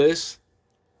next list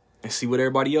and see what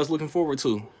everybody else looking forward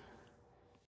to.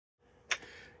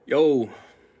 Yo,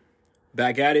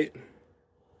 back at it.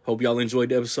 Hope y'all enjoyed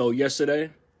the episode yesterday.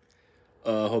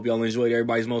 Hope y'all enjoyed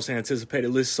everybody's most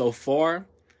anticipated list so far.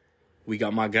 We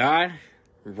got my guy,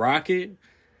 Rocket.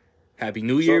 Happy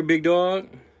New Year, big dog.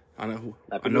 I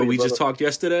know we just talked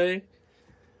yesterday.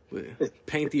 But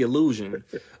paint the illusion.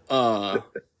 So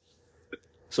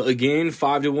again,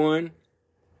 5-1.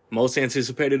 Most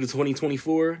anticipated of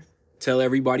 2024. Tell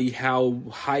everybody how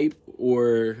hype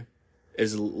or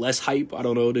as less hype, I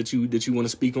don't know, that you want to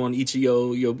speak on each of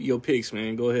your picks,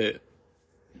 man. Go ahead.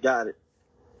 Got it.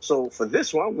 So for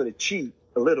this one, I'm going to cheat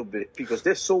a little bit because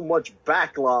there's so much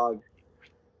backlog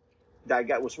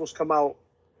that was supposed to come out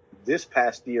this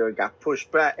past year, got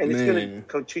pushed back, and it's going to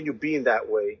continue being that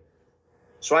way.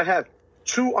 So I have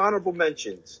 2 honorable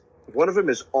mentions. One of them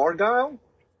is Argyle.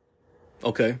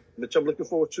 Okay. Which I'm looking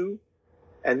forward to.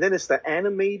 And then it's the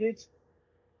animated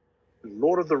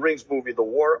Lord of the Rings movie, The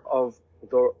War of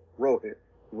the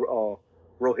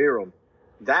Rohirrim.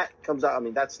 That comes out,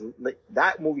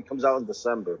 that movie comes out in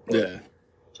December. Yeah.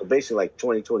 So basically like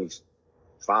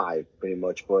 2025, pretty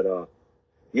much. But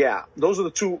Yeah, those are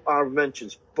the two honorable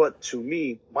mentions. But to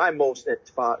me, my most at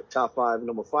top five,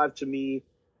 number five to me,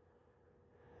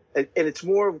 and it's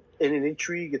more in an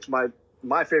intrigue. It's my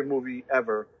favorite movie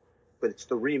ever, but it's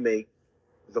the remake,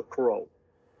 The Crow.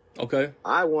 Okay.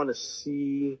 I want to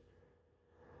see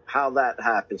how that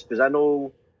happens because I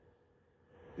know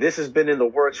this has been in the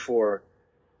works for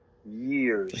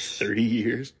years. 30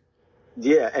 years.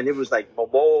 Yeah, and it was like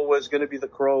Momoa was going to be the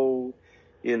Crow.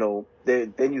 You know,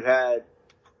 then you had,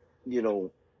 you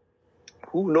know,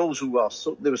 who knows who else.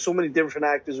 So there were so many different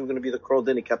actors who were going to be the Crow.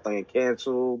 Then it kept on getting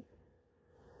canceled.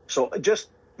 So just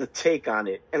the take on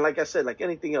it, and like I said, like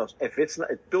anything else, if it's not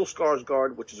Bill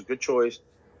Skarsgård, which is a good choice,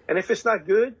 and if it's not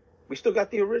good, we still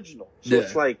got the original. So Yeah.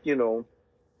 it's like, you know.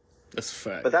 That's a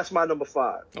fact. But that's my number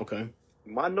five. Okay.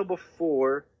 My number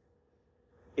four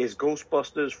is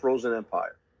Ghostbusters Frozen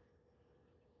Empire.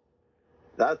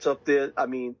 That's up there. I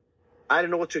mean, I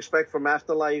didn't know what to expect from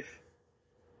Afterlife,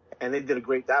 and they did a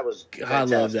great. That was I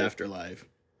loved fantastic. Afterlife.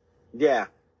 Yeah.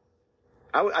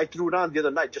 I threw it on the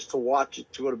other night just to watch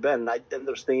it, to go to bed, and I ended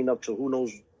up staying up to who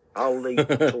knows how late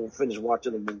to finish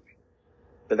watching the movie.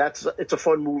 But it's a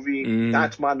fun movie. Mm.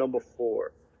 That's my number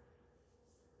four.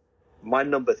 My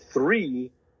number three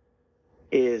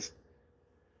is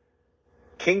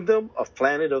Kingdom of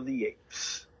Planet of the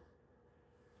Apes.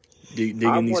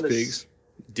 Digging these pigs.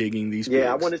 Digging these pigs.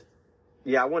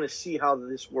 I want to see how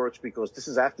this works because this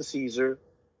is after Caesar.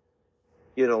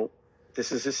 You know,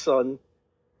 this is his son.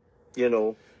 You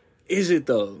know, Is it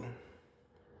though?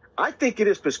 I think it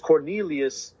is because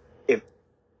Cornelius, if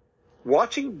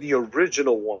watching the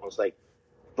original ones, like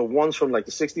the ones from like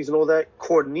the 60s and all that,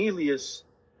 Cornelius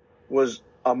was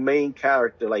a main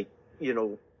character. Like, you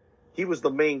know, he was the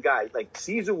main guy. Like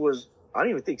Caesar was, I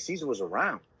don't even think Caesar was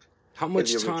around. How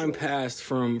much the time original. passed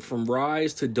from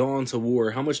Rise to Dawn to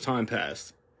War? How much time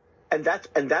passed? And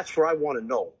that's where I want to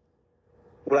know.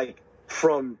 Like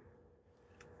from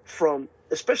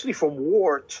especially from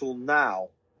War till now,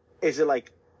 is it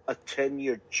like a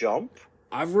 10-year jump?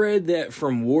 I've read that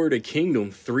from War to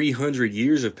Kingdom, 300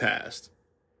 years have passed.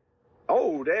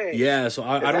 Oh, dang. Yeah, so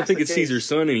I don't that's think the it's case- Caesar's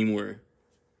son anymore.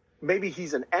 Maybe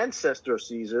he's an ancestor of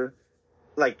Caesar.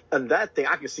 Like, and that thing,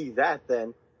 I can see that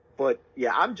then. But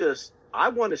yeah, I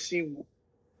want to see,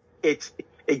 it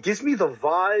gives me the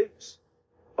vibes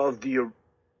of the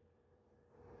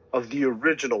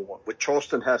original one with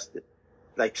Charleston Heston.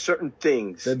 Like certain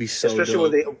things. That'd be so especially dope.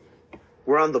 when they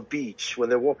were on the beach, when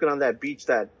they're walking on that beach,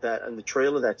 that in the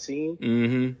trailer, that scene.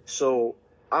 Mm-hmm. So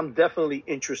I'm definitely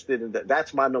interested in that.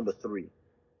 That's my number three.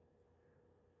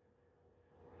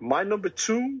 My number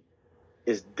two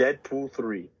is Deadpool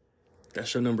 3.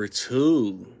 That's your number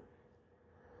two.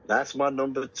 That's my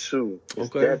number two. Is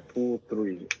Okay. Deadpool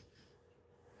 3.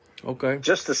 Okay.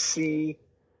 Just to see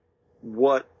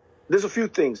what. There's a few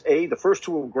things. The first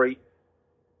two were great.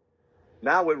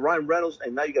 Now with Ryan Reynolds,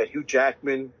 and now you got Hugh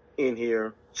Jackman in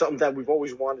here. Something that we've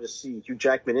always wanted to see. Hugh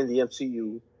Jackman in the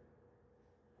MCU.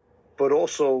 But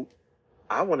also,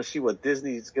 I want to see what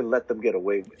Disney's going to let them get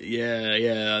away with.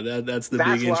 Yeah. That's the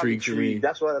That's big why I'm intrigue for me. intrigued.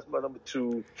 That's why that's my number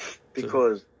two.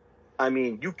 Because, I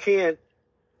mean, you can't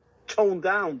tone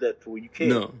down Deadpool. You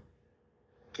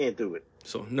can't do it.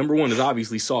 So number one is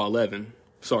obviously Saw 11.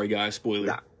 Sorry guys, spoiler.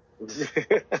 Nah.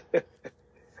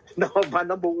 No, my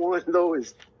number one though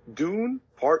is Dune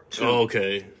Part 2. Oh,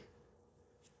 okay.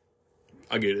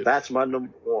 I get it. That's my number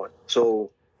one.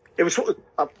 So it was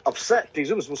upset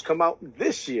because it was supposed to come out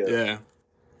this year. Yeah.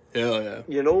 Hell yeah.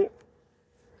 You know,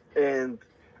 and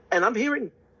I'm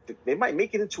hearing they might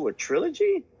make it into a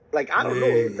trilogy. Like I don't know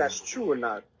if that's true or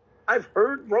not. I've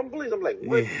heard rumblings. I'm like,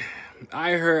 what? Yeah.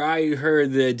 I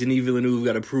heard that Denis Villeneuve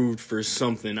got approved for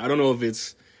something. I don't know if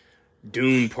it's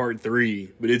Dune Part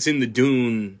 3, but it's in the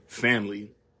Dune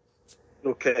family.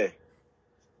 Okay.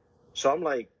 So I'm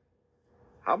like,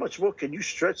 how much more can you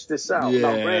stretch this out? Yeah.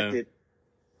 Now, granted,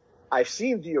 I've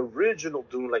seen the original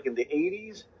Dune like in the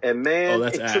 80s, and man, Oh,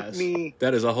 that's it ass. took me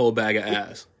That is a whole bag of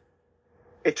ass.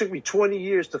 it took me 20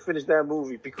 years to finish that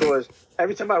movie because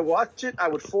every time I watched it, I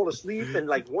would fall asleep. And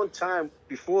like one time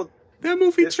before That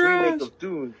movie this trash.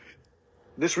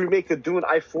 remake of Dune,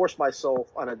 I forced myself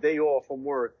on a day off from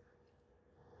work.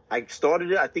 I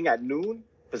started it, I think, at noon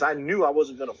because I knew I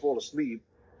wasn't going to fall asleep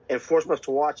and forced myself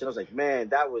to watch it. I was like, man,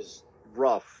 that was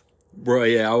rough. Bro,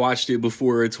 yeah, I watched it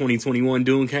before 2021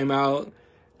 Dune came out.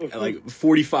 Like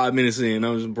 45 minutes in, I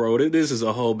was, bro, this is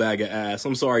a whole bag of ass.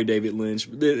 I'm sorry, David Lynch,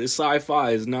 but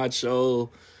sci-fi is not your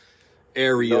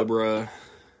area, No. bruh.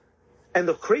 And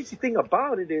the crazy thing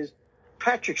about it is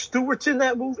Patrick Stewart's in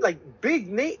that movie. Like big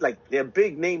name, like they're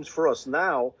big names for us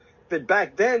now. But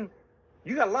back then,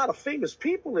 you got a lot of famous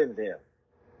people in there.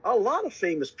 a lot of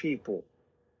famous people.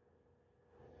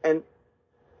 And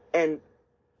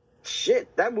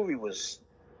shit, that movie was,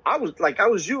 I was like,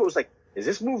 is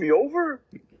this movie over?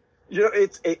 You know,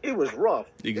 it was rough.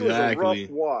 Exactly. It was a rough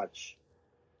watch.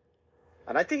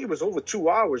 And I think it was over 2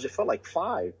 hours. It felt like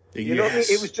 5. You know what I mean?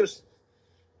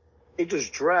 It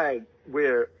just dragged,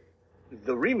 where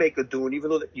the remake of Dune, even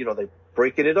though, you know, they're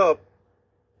breaking it up,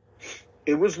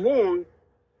 it was long,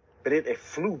 but it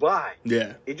flew by.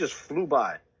 Yeah. It just flew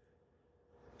by.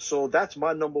 So that's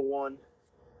my number one,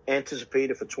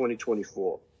 anticipated for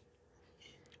 2024.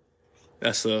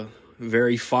 That's a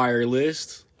very fire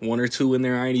list. 1 or 2 in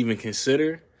there I ain't even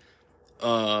consider.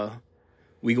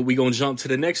 We gonna jump to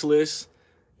the next list.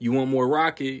 You want more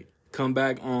Rocket? Come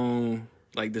back on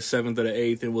like the 7th or the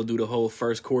 8th, and we'll do the whole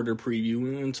first quarter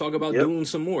preview and talk about Dune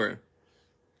some more.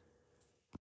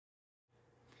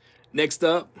 Next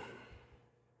up,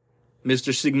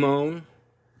 Mr. Sigmund,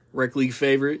 Rec League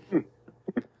favorite.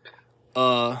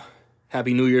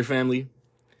 Happy New Year, family.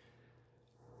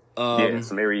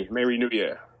 Yes, Merry New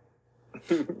Year.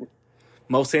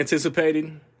 Most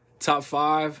anticipated, top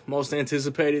 5, most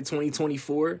anticipated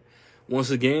 2024. Once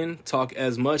again, talk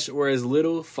as much or as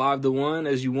little, 5 to 1,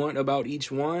 as you want about each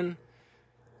one.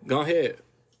 Go ahead.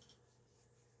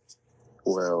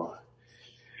 Well,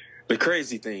 the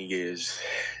crazy thing is,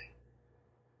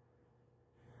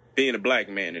 being a black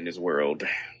man in this world,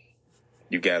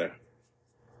 you gotta.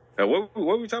 What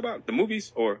were we talking about? The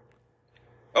movies or?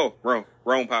 Oh, wrong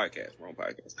podcast. Wrong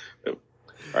podcast. Oh, all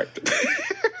right.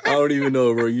 I don't even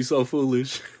know, bro. You so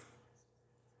foolish.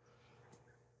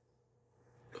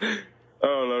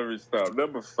 Oh, let me stop.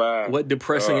 Number 5. What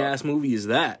depressing ass movie is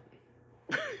that?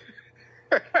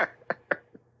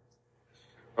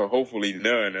 Oh, hopefully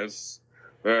none. That's.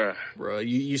 Bro,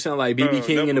 you sound like BB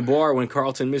King in the bar when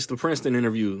Carlton missed the Princeton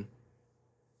interview.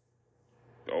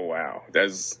 Oh wow,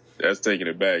 that's taking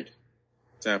it back.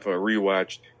 Time for a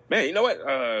rewatch. Man, you know what?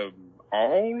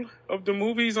 All of the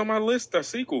movies on my list are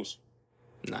sequels.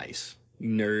 Nice, you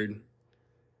nerd.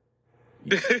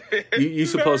 You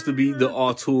supposed to be the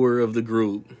auteur of the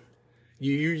group.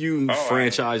 You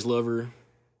franchise lover.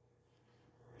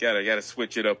 Gotta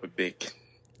switch it up a bit.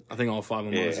 I think all 5 of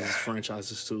mine is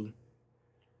franchises too.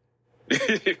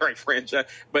 Right, franchise.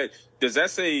 But does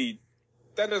that say?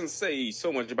 That doesn't say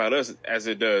so much about us as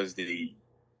it does the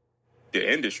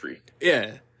industry.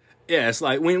 Yeah. It's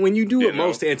like when you do a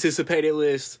most anticipated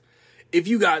list. If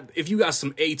you got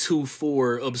some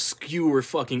A24 obscure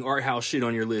fucking art house shit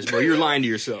on your list, bro, you're lying to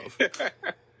yourself.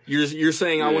 You're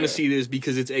saying I want to see this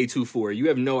because it's A24. You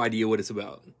have no idea what it's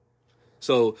about.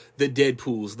 So the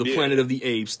Deadpools, the Planet of the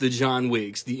Apes, the John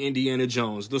Wicks, the Indiana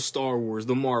Jones, the Star Wars,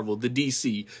 the Marvel, the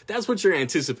DC. That's what you're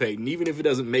anticipating, even if it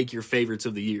doesn't make your favorites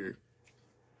of the year.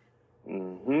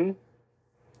 Mm-hmm.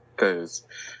 Because,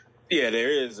 there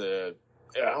is I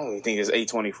don't even think it's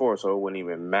A24, so it wouldn't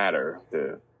even matter.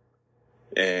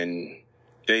 And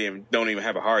they don't even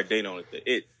have a hard date on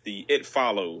it. The It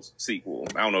Follows sequel.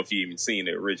 I don't know if you even seen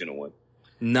the original one.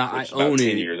 Nah, I own it.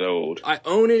 10 years old. I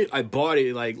own it. I bought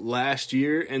it like last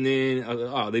year, and then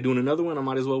they doing another one. I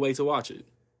might as well wait to watch it.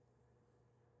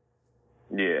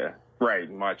 Yeah, right.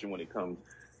 Watch it when it comes.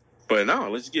 But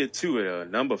no, let's get to it.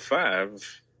 Number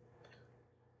 5,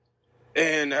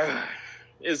 and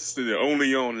it's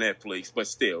only on Netflix, but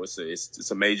still,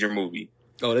 it's a major movie.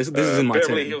 Oh, this is in my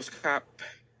Beverly 10. Hills Cop.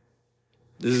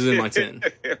 This is in my 10.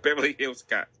 Beverly Hills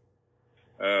Cop.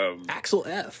 Axel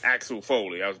F. Axel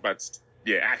Foley. I was about to.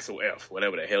 Yeah, Axel F.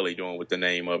 Whatever the hell he doing with the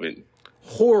name of it.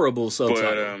 Horrible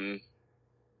subtitle.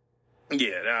 But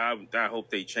I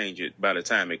hope they change it by the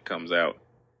time it comes out.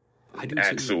 I do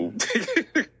Axel.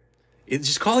 It's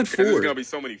just call it 4. There's gonna be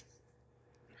so many.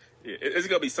 It's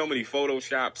gonna be so many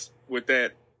photoshops with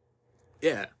that.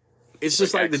 Yeah, it's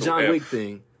just like the John Wick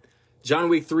thing. John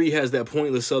Wick 3 has that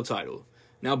pointless subtitle.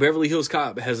 Now Beverly Hills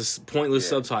Cop has a pointless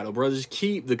subtitle. Bro, just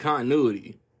keep the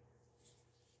continuity.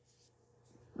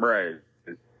 Right.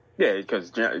 Yeah, because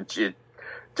John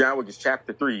Wick is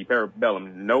Chapter 3,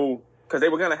 Parabellum. No, because they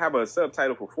were gonna have a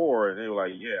subtitle for 4, and they were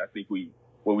like, I think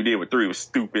what we did with 3 was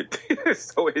stupid.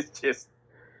 So it's just,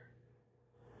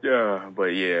 but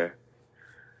yeah.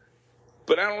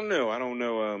 But I don't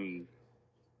know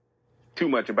too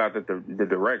much about the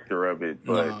director of it.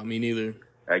 But nah, me neither.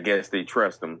 I guess they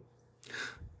trust him.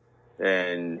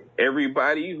 And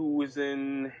everybody who was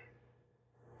in,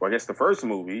 I guess the first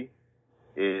movie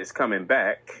is coming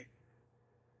back.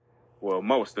 Well,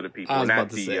 most of the people, I was not about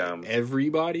to say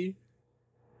everybody.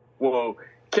 Well,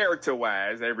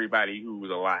 character-wise, everybody who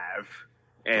was alive,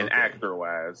 and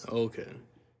actor-wise. Okay.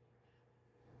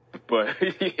 But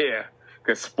yeah,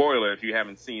 because spoiler, if you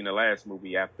haven't seen the last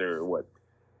movie after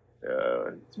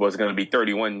was going to be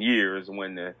 31 years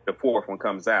when the fourth one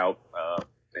comes out.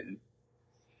 And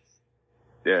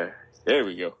yeah, there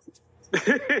we go.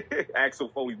 Axel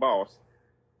Foley's boss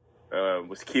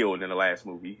was killed in the last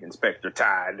movie, Inspector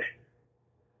Todd.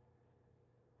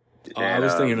 Oh, I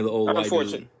was thinking of the old white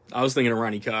dude. I was thinking of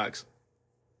Ronnie Cox.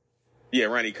 Yeah,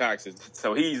 Ronnie Cox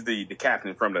so he's the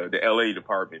captain from the LA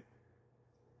department.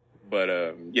 But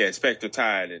yeah, Inspector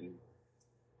Todd and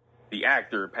the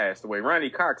actor passed away. Ronnie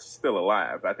Cox is still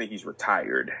alive. I think he's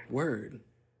retired. Word.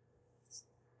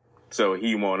 So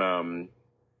he won't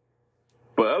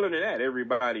but other than that,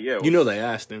 everybody else. You know they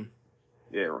asked him.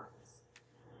 Yeah.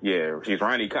 Yeah, he's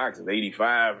Ronnie Cox is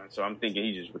 85, so I'm thinking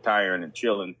he's just retiring and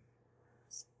chilling.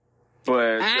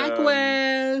 But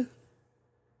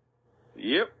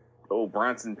yep. Old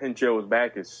Bronson Pinchot is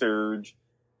back as Surge.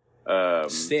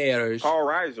 Serge. Paul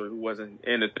Reiser, who wasn't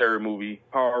in the third movie.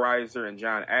 Paul Reiser and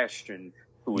John Ashton,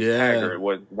 who was Taggart,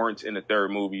 weren't in the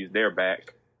third movies. They're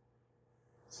back.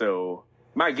 So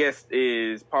my guess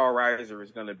is Paul Reiser is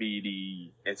going to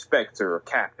be the inspector or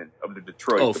captain of the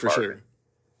Detroit department. For sure.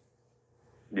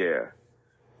 Yeah.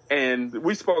 And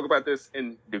we spoke about this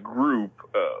in the group.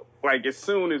 Like, as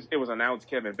soon as it was announced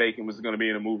Kevin Bacon was going to be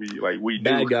in a movie, like, we knew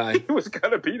bad guy. He was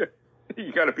going to be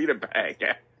the bad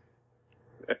guy.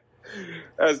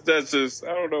 That's just,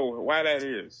 I don't know why that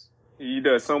is. He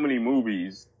does so many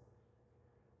movies,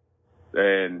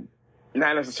 and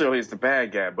not necessarily as the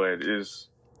bad guy, but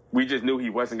we just knew he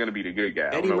wasn't going to be the good guy.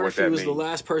 Eddie Murphy was the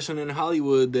last person in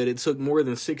Hollywood that it took more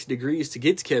than 6 degrees to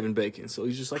get to Kevin Bacon, so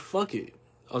he's just like, fuck it.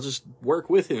 I'll just work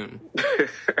with him.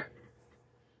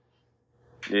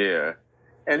 Yeah.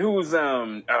 And who's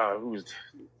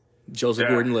Joseph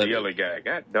Gordon-Levitt. The other guy.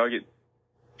 God dog it.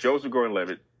 Joseph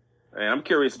Gordon-Levitt. And I'm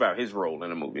curious about his role in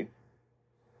the movie.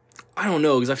 I don't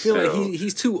know, because I feel like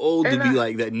he's too old to be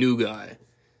like that new guy.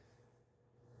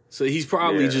 So he's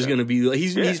probably just going to be like,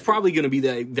 he's probably going to be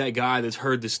that guy that's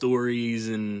heard the stories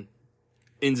and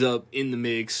ends up in the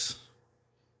mix.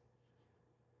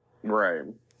 Right.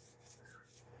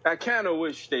 I kind of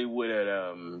wish they would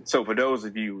have. So for those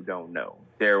of you who don't know,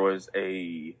 there is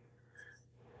a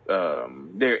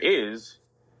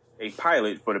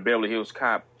pilot for the Beverly Hills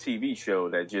Cop TV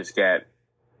show that just got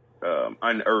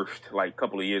unearthed like a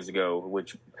couple of years ago,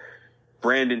 which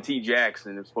Brandon T.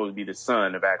 Jackson is supposed to be the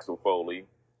son of Axel Foley.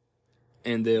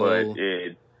 And they'll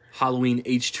Halloween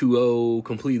H2O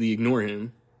completely ignore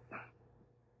him.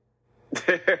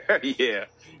 Yeah.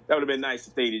 That would have been nice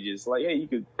if they'd just like, hey, you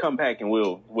could come back and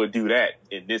we'll do that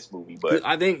in this movie. But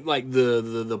I think like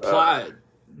the plot,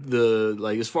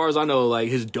 like as far as I know, like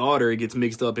his daughter gets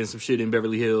mixed up in some shit in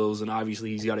Beverly Hills, and obviously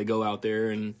he's got to go out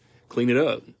there and clean it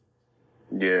up.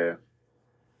 Yeah.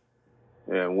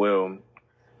 Yeah. Well,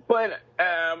 but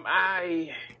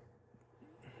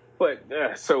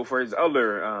so for his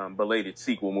other belated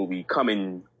sequel movie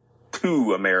coming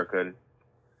to America,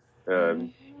 the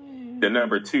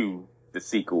number 2. The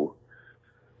sequel.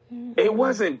 It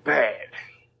wasn't bad.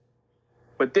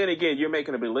 But then again, you're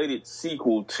making a belated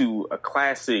sequel to a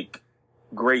classic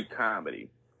great comedy.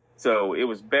 So it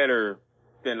was better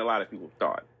than a lot of people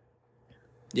thought.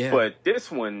 Yeah. But this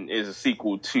one is a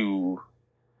sequel to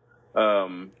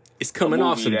it's coming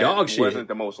off some dog shit. It wasn't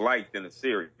the most liked in the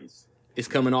series. It's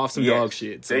coming off some dog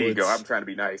shit. So there you go. I'm trying to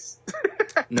be nice.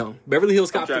 No. Beverly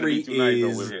Hills Cop 3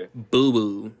 is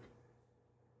boo-boo.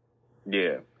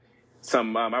 Yeah.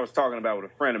 I was talking about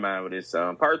with a friend of mine with this.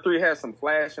 Part 3 has some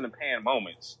flash in the pan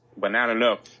moments, but not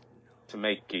enough to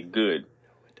make it good.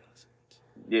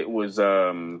 It was,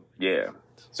 yeah.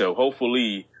 So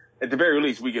hopefully, at the very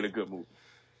least, we get a good movie.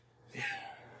 Yeah.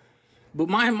 But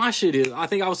my shit is, I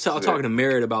think I was talking to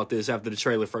Merritt about this after the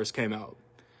trailer first came out.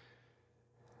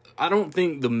 I don't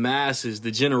think the masses,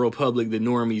 the general public, the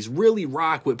normies, really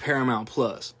rock with Paramount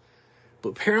Plus.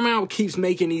 But Paramount keeps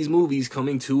making these movies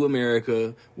coming to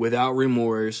America without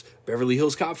remorse, Beverly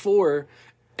Hills Cop 4,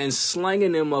 and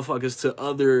slanging them motherfuckers to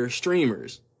other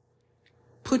streamers.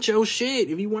 Put your shit.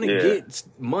 If you want to get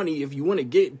money, if you want to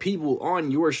get people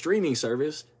on your streaming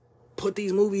service, put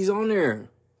these movies on there.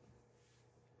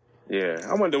 Yeah,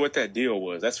 I wonder what that deal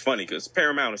was. That's funny because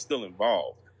Paramount is still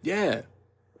involved. Yeah.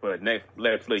 But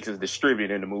Netflix is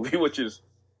distributing the movie, which is...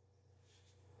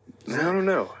 I don't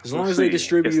know. As long as they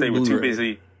distribute Guess they were too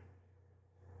busy.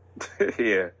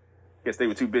 Yeah. Guess they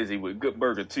were too busy with Good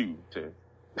Burger 2 to...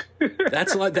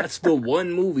 That's the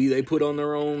one movie they put on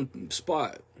their own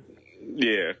spot.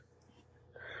 Yeah.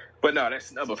 But no,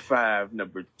 that's number 5.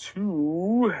 Number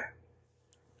 2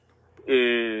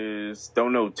 is...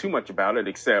 Don't know too much about it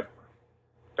except...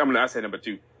 I said number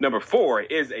 2. Number 4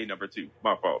 is a number 2.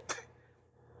 My fault.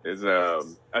 Is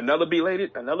another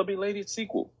belated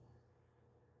sequel.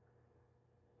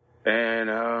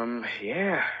 And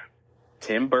yeah,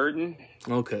 Tim Burton,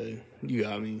 Okay, you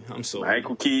got me. I'm sold.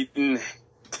 Michael Keaton.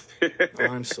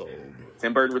 I'm sold.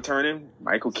 Tim Burton returning,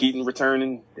 Michael Keaton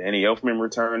returning, Danny Elfman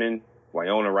returning,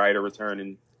 Winona Ryder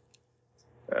returning,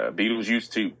 Beetlejuice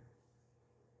 2.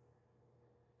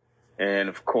 And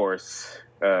of course,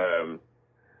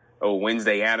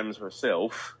 Wednesday Addams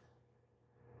herself.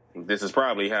 This is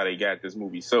probably how they got this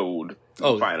movie sold.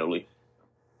 Finally.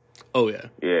 Oh yeah.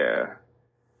 Yeah.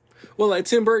 Well, like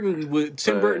Tim Burton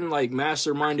like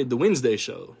masterminded the Wednesday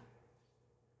show.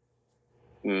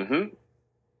 Mm-hmm.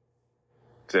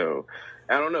 So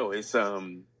I don't know. It's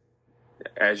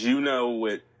as you know,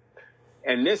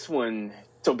 and this one.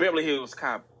 So Beverly Hills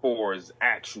Cop 4 is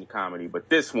action comedy, but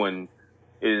this one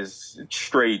is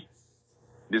straight.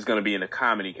 Is going to be in the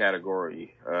comedy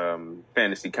category,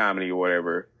 fantasy comedy or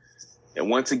whatever. And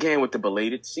once again, with the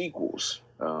belated sequels,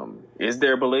 is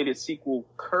there a belated sequel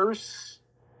curse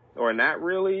or not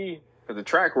really? Because the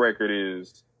track record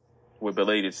is with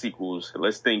belated sequels.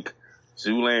 Let's think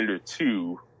Zoolander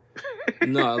 2.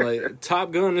 No, like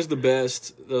Top Gun is the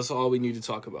best. That's all we need to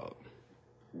talk about.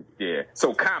 Yeah.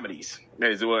 So comedies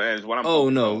is what I'm. Oh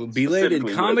no, belated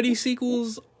comedy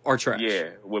sequels are trash.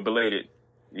 Yeah, with belated.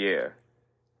 Yeah.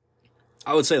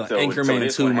 I would say like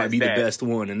Anchorman 2 might be the that. best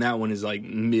one, and that one is like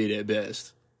mid at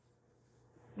best.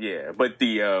 Yeah, but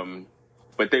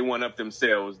but they one up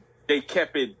themselves. They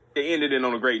kept it. They ended it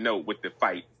on a great note with the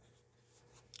fight.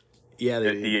 Yeah,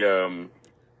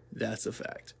 that's a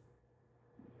fact.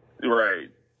 Right.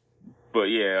 But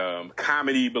yeah,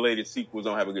 comedy belated sequels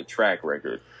don't have a good track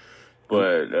record.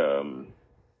 But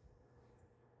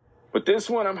this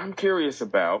one I'm curious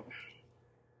about.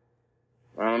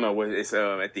 I don't know. It's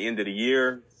at the end of the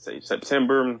year, say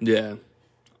September. Yeah.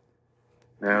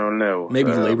 I don't know.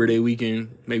 Maybe Labor Day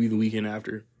weekend. Maybe the weekend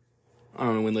after. I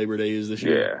don't know when Labor Day is this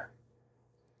year. Yeah.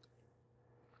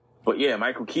 But yeah,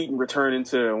 Michael Keaton returning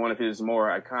to one of his more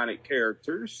iconic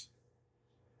characters.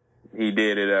 He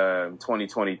did it in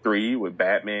 2023 with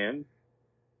Batman.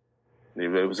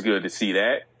 It was good to see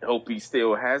that. Hope he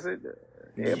still has it.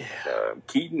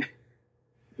 Keaton.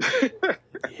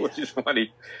 Which is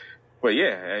funny. But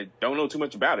yeah, I don't know too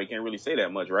much about it. Can't really say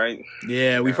that much, right?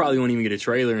 Yeah, we probably won't even get a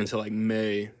trailer until like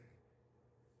May.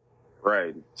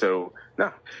 Right. So,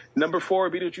 no. Number 4,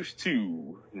 Beetlejuice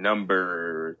 2.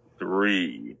 Number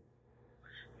 3.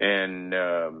 And,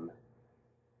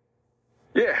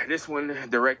 yeah, this one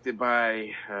directed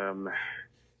by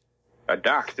a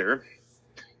doctor.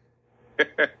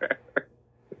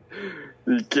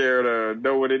 You care to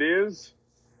know what it is?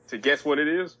 To guess what it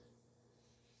is?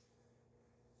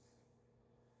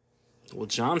 Well,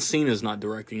 John Cena's not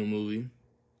directing a movie.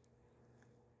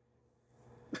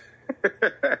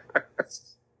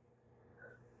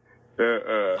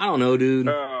 I don't know, dude.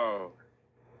 Oh,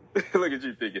 look at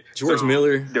you thinking. George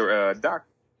Miller.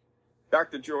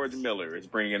 Dr. George Miller is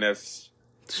bringing us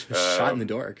Shot in the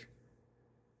Dark.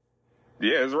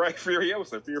 Yeah, it's right.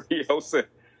 Furiosa.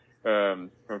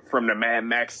 From the Mad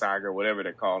Max saga, whatever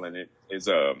they're calling it, is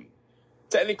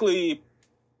technically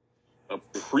a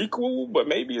prequel, but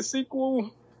maybe a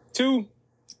sequel too.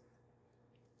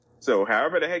 So,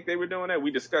 however the heck they were doing that,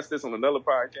 we discussed this on another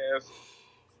podcast.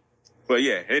 But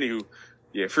yeah, anywho,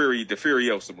 yeah, the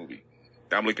Furiosa movie.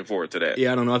 I'm looking forward to that.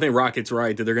 Yeah, I don't know. I think Rocket's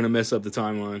right that they're going to mess up the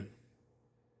timeline.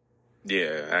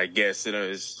 Yeah, I guess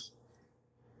they're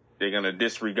going to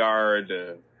disregard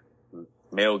the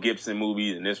Mel Gibson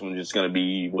movies, and this one's just going to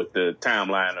be with the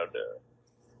timeline of the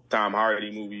Tom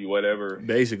Hardy movie, whatever.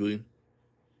 Basically.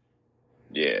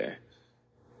 Yeah.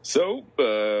 So,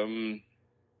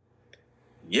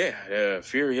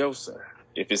 Furiosa.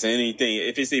 If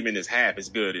it's even as half as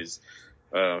good as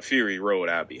Fury Road,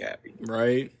 I'll be happy.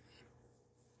 Right.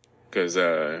 Because,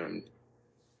 that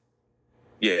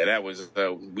was,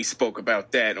 we spoke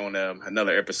about that on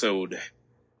another episode.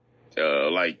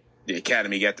 Like, the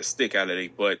Academy got the stick out of their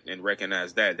butt and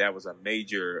recognized that was a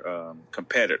major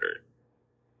competitor.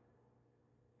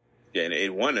 Yeah, and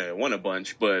it won a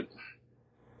bunch, but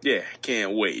yeah,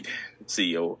 can't wait to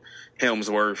see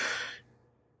Helmsworth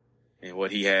and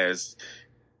what he has.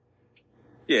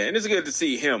 Yeah, and it's good to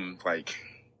see him, like,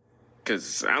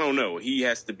 because I don't know, he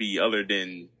has to be, other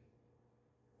than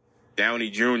Downey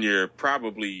Jr.,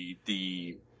 probably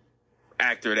the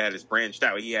actor that is branched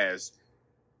out. He has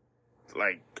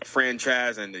like a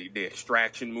franchise and the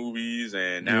Extraction movies,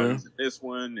 and now he's in this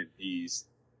one, and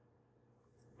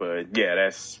but yeah,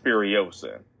 that's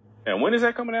Furiosa. And when is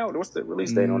that coming out? What's the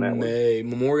release date on that one? May,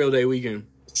 Memorial Day weekend.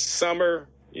 Summer.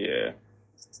 Yeah.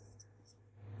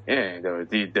 Yeah,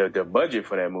 the budget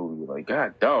for that movie, like,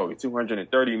 God dog,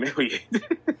 $230 million.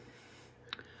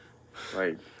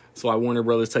 Like, So why Warner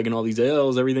Brothers taking all these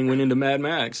L's, everything went into Mad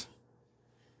Max.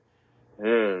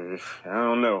 Yeah, I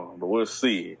don't know, but we'll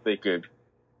see if they could.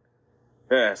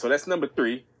 Yeah, so that's number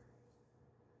 3.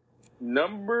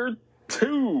 Number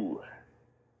 2.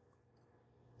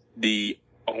 The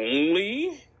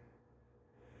only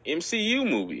MCU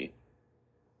movie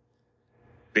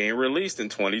being released in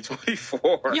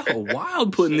 2024. Yo,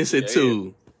 wild putting this at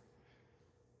 2.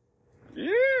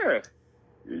 Yeah.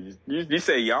 You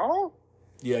say y'all?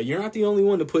 Yeah, you're not the only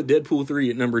one to put Deadpool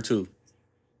 3 at number 2.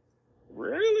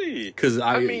 Really? Because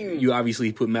I mean, you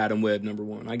obviously put Madam Web number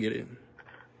 1. I get it.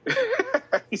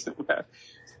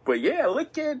 But yeah,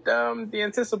 look at the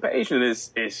anticipation.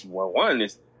 It's one,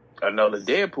 it's another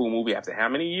Deadpool movie after how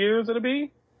many years it'll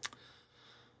be?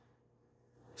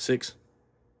 6.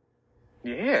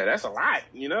 Yeah, that's a lot,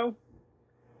 you know?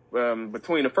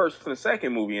 Between the first and the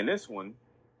second movie and this one,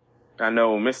 I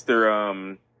know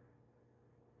Mr.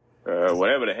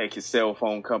 Whatever the heck his cell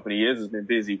phone company is has been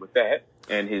busy with that.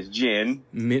 And his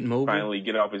Mint Mobile. finally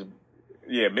get off his...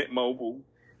 Yeah, Mint Mobile.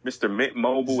 Mr. Mint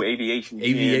Mobile Aviation Gen.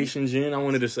 Aviation Gen? I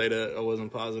wanted to say that. I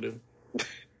wasn't positive.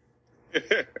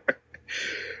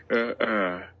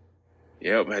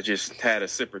 Yep, I just had a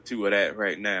sip or two of that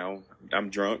right now. I'm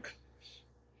drunk.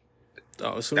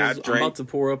 Oh, as soon as I'm about to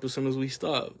pour up as soon as we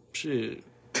stop. Shit.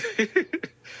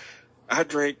 I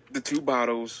drank the 2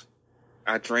 bottles.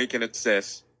 I drank in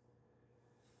excess.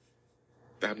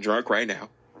 I'm drunk right now.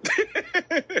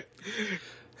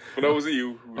 For those of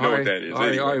you who know what that is. All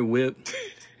right, Whip.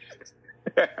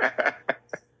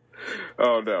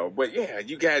 Oh, no. But yeah,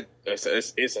 you got...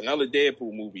 It's another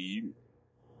Deadpool movie.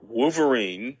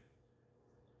 Wolverine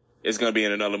is going to be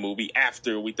in another movie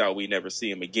after we thought we'd never see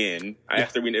him again.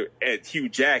 After Hugh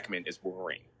Jackman is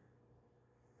Wolverine.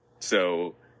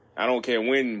 So I don't care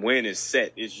when it's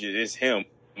set. It's him,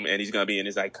 and he's going to be in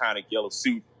his iconic yellow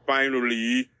suit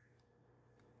finally.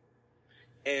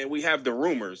 And we have the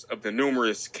rumors of the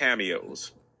numerous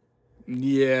cameos.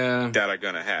 Yeah. That are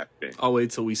going to happen. I'll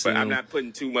wait till we see But I'm him. not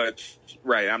putting too much,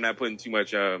 right, I'm not putting too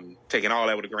much, taking all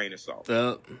that with a grain of salt.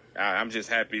 I'm just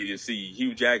happy to see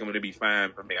Hugh Jackman to be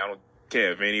fine for me. I don't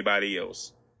care if anybody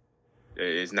else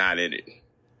is not in it.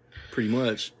 Pretty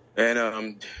much.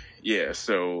 And, yeah,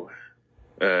 so,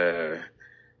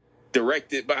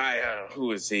 directed by,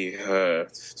 who is he?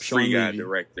 Free Guy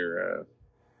director.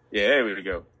 Yeah, there we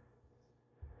go.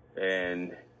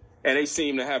 And they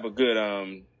seem to have a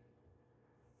good,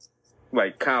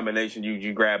 like combination.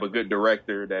 You grab a good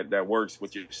director that works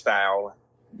with your style.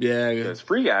 Yeah. Because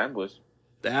Free Guy was...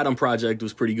 The Adam Project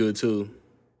was pretty good, too.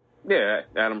 Yeah,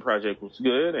 Adam Project was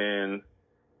good. And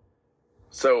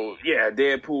so, yeah,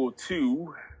 Deadpool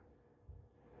 2.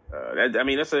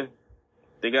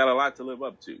 They got a lot to live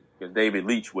up to. Because David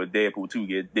Leitch with Deadpool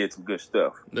 2 did some good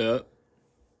stuff. Yeah.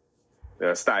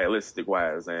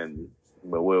 Stylistic-wise.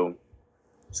 But we'll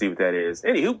see what that is.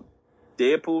 Anywho,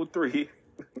 Deadpool 3...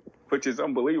 which is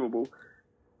unbelievable.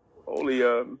 Only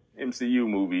MCU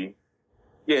movie.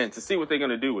 Yeah, and to see what they're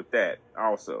going to do with that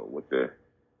also.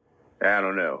 I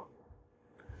don't know.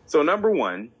 So number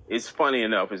 1, it's funny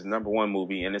enough, it's the number 1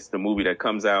 movie, and it's the movie that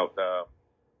comes out.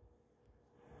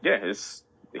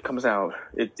 It comes out.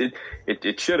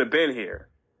 It should have been here.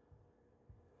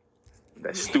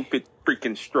 That stupid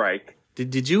freaking strike.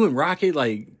 Did you and Rocket,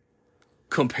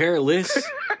 compare lists?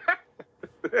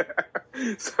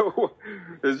 So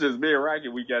it's just me and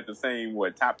Rocket. We got the same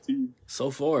top 2 so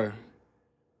far.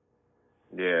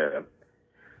 Yeah,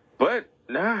 but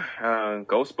nah.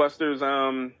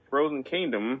 Ghostbusters, Frozen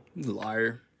Kingdom.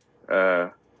 Liar.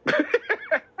 That's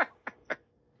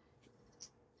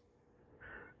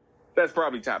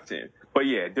probably top 10. But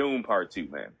yeah, Doom Part 2,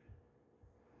 man.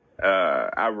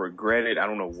 I regret it. I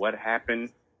don't know what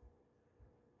happened.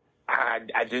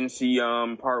 I didn't see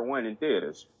Part 1 in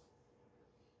theaters.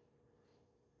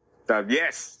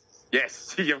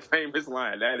 Yes, your famous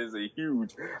line. That is a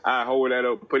huge. I hold that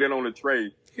up, put it on the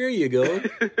tray. Here you go.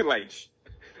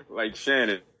 like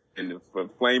Shannon in the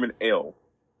Flaming L.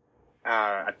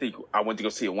 I think I went to go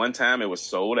see it one time. It was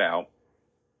sold out,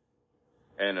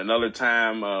 and another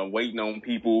time waiting on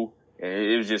people. And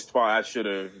it was just far. I should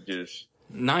have just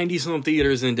 90-some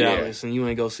theaters in Dallas, and you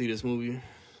ain't go see this movie.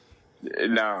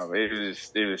 No, it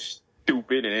was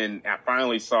stupid. And then I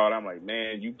finally saw it. I'm like,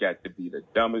 man, you got to be the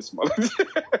dumbest mother.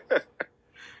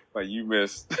 Like you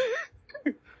missed.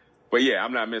 But yeah,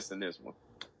 I'm not missing this one.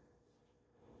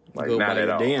 Like go not by at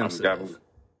your all. damn self.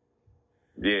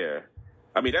 Yeah.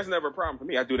 I mean, that's never a problem for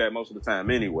me. I do that most of the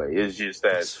time anyway. It's just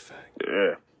that That's a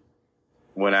fact.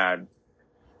 when I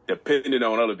depended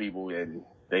on other people and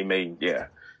they may,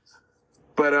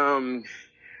 But,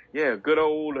 yeah, good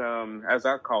old, as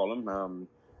I call them,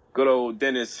 Good old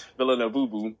Dennis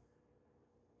Villeneuve.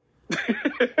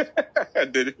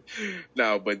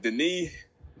 No, but Denis,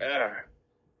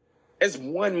 it's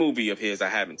one movie of his I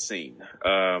haven't seen.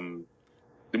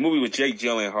 The movie with Jake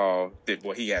Gyllenhaal.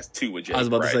 He has two with Jake. I was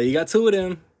about to say, you got two of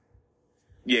them.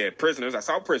 Yeah, Prisoners. I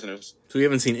saw Prisoners. So you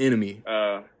haven't seen Enemy.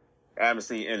 I haven't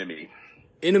seen Enemy.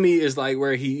 Enemy is like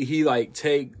where he like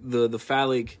take the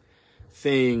phallic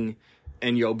thing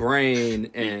and your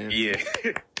brain and yeah.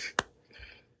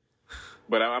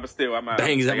 But I'm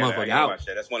bangs that motherfucker out. Watch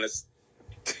that. That's one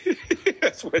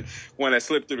that's one that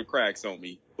slipped through the cracks on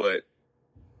me. But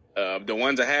the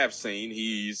ones I have seen,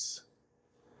 he's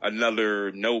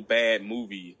another no bad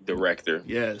movie director.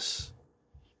 Yes.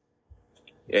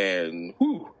 And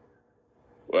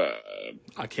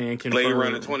I can confirm. Blade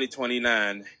Runner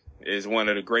 2029 is one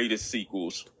of the greatest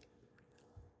sequels.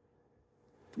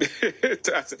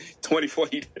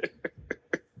 2040.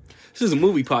 This is a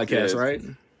movie podcast, Yes. right?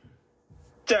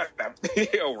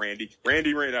 Oh, Randy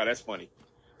right now. That's funny.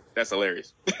 That's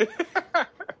hilarious.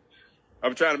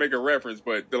 I'm trying to make a reference,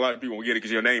 but a lot of people won't get it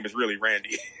because your name is really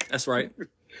Randy. That's right.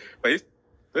 But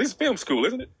it's film school,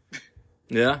 isn't it?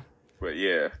 Yeah. But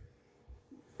yeah.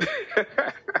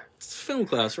 It's film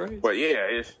class, right? But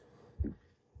yeah,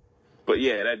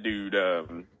 that dude.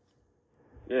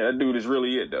 That dude is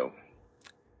really it, though.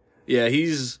 Yeah,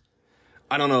 he's.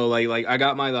 I don't know. Like I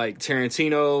got my like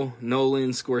Tarantino, Nolan,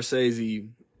 Scorsese,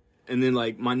 and then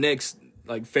like my next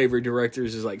like favorite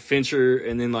directors is like Fincher,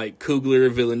 and then like Coogler,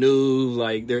 Villeneuve.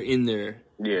 Like they're in there.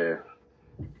 Yeah.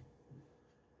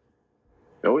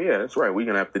 Oh yeah, that's right. We're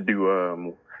gonna have to do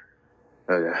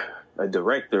a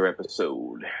director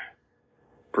episode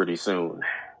pretty soon.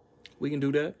 We can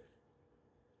do that.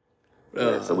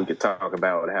 Yeah, so we could talk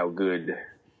about how good.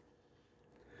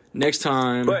 Next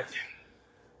time. But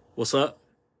what's up?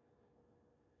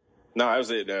 no, that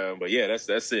was it. But yeah,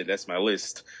 that's it. That's my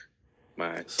list.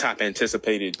 My top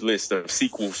anticipated list of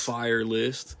sequels. Fire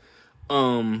list.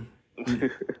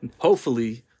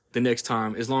 Hopefully the next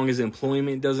time, as long as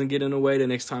employment doesn't get in the way, the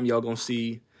next time y'all gonna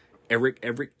see Eric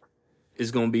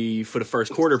is gonna be for the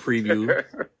first quarter preview.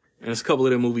 And there's a couple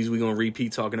of the movies we're gonna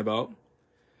repeat talking about.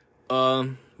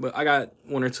 But I got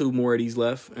one or two more of these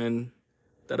left, and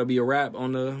that'll be a wrap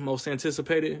on the most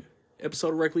anticipated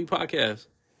episode of Rec League Podcast.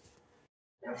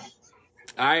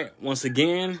 All right, once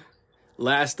again,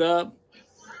 last up,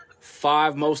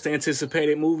 5 most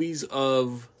anticipated movies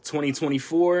of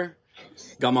 2024.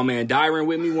 Got my man Dyron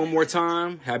with me one more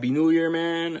time. Happy New Year,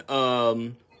 man.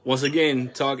 Once again,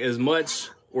 talk as much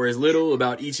or as little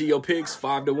about each of your picks,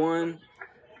 5-1.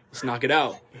 Let's knock it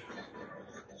out.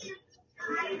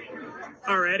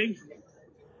 Alrighty.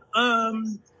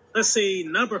 Let's see.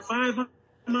 Number 5 on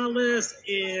my list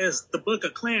is The Book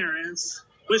of Clarence,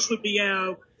 which would be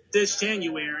out this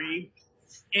January.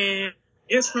 And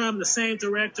it's from the same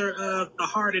director of The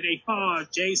Harder They Fall,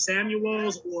 Jay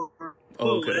Samuels or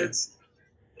Bullets.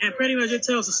 And pretty much it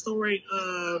tells the story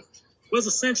of, was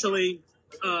essentially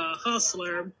a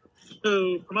hustler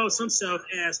who promotes himself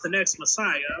as the next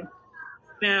Messiah.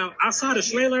 Now, I saw the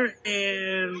trailer,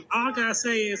 and all I gotta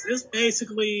say is it's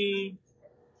basically,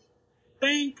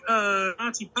 think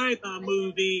Monty Python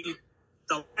movie,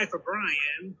 The Life of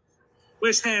Brian,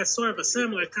 which has sort of a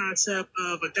similar concept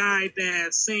of a guy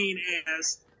that's seen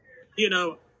as,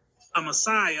 a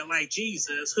Messiah like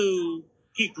Jesus, who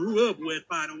he grew up with,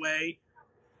 by the way.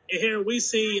 And here we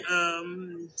see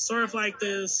sort of like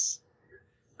this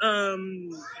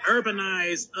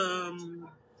urbanized,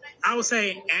 I would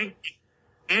say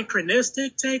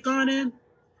anachronistic take on it,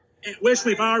 which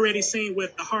we've already seen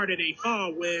with The Harder They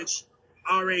Fall, which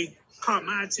already caught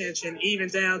my attention, even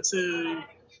down to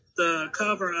the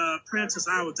cover of Princess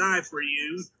I Will Die For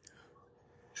You.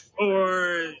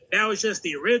 Or that was just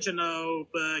the original,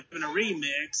 but in a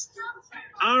remix.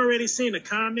 I already seen the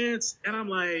comments, and I'm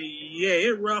like, yeah,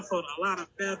 it ruffled a lot of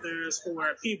feathers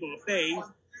for people of faith.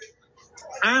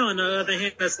 I, on the other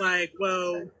hand, it's like,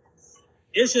 well,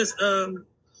 it's just,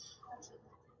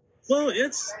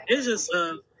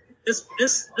 it's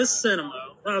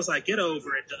cinema. I was like, get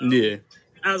over it, though. Yeah.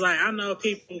 I was like, I know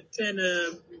people tend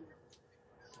to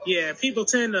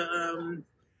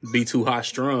Be too high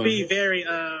strung. be very,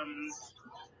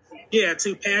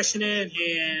 too passionate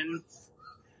and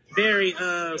very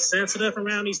sensitive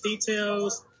around these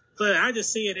details. But I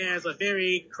just see it as a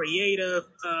very creative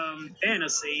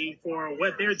fantasy for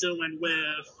what they're doing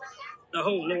with the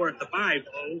whole lore of the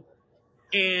Bible.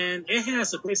 And it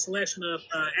has a great selection of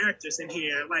actors in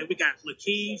here. Like, we got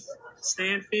Lakeith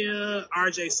Stanfield,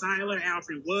 R.J. Seiler,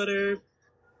 Alfred Woodard.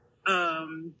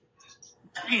 I'm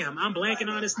blanking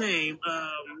on his name.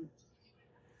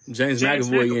 James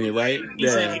McAvoy in it, right?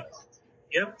 He's in Yeah. it.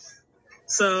 Yep.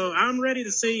 So I'm ready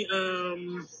to see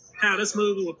how this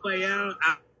movie will play out.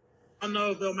 I don't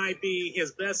know if it might be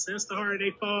his best since The Harder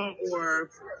They Fall, or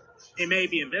it may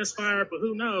be a misfire, but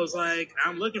who knows? Like,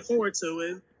 I'm looking forward to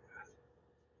it.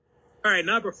 All right,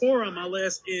 number 4 on my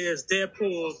list is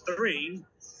Deadpool 3.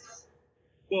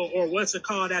 Well, or what's it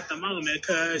called at the moment,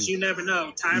 because you never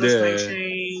know. Titles might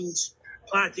change,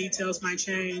 plot details might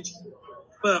change.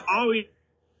 But all we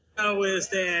know is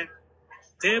that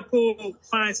Deadpool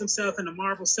finds himself in the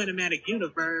Marvel Cinematic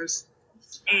Universe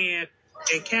and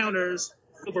encounters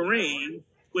Wolverine,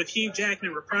 with Hugh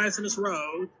Jackman reprising his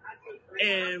role.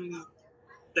 And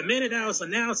the minute that was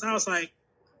announced, I was like,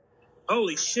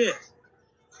 holy shit.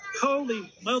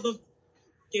 Holy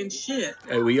motherfucking shit.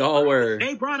 Hey, we all were.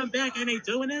 They brought him back and they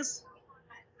doing this?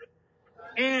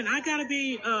 And I gotta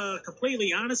be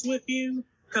completely honest with you,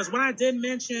 because what I did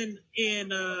mention in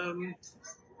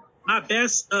my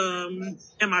best, in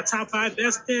my top 5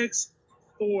 best picks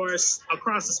for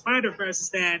Across the Spider-Verse is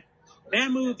that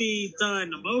movie done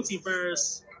the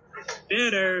multiverse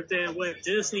better than what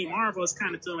Disney Marvel is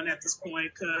kind of doing at this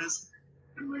point, because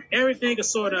everything is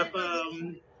sort of,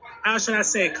 how should I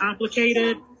say,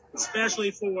 complicated,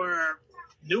 especially for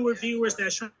newer viewers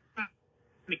that trying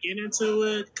to get into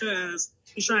it, because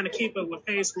you're trying to keep up with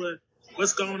pace with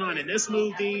what's going on in this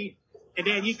movie. And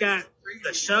then you got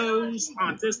the shows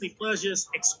on Disney Plus just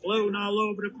exploding all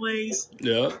over the place.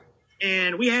 Yeah.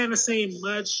 And we haven't seen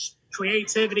much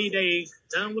creativity they've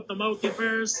done with the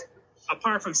multiverse,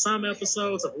 apart from some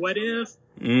episodes of What If.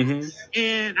 Mm-hmm.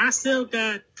 And I still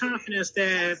got confidence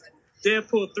that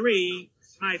Deadpool 3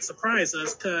 might surprise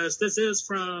us, because this is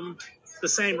from the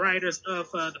same writers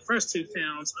of the first 2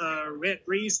 films, Rhett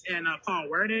Reese and Paul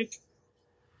Wernick.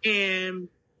 And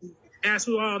as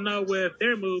we all know with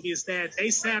their movies, that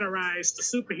they satirize the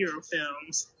superhero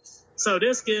films. So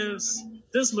this gives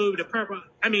this movie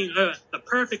the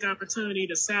perfect opportunity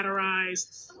to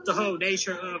satirize the whole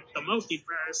nature of the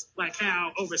multiverse, like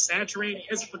how oversaturated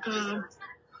it's become,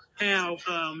 how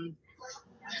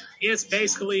it's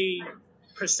basically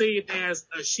perceived as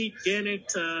a cheap gimmick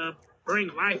to bring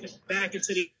life back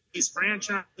into these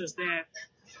franchises that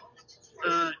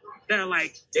are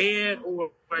like dead or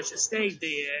should stay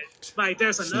dead. Like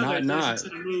there's another addition to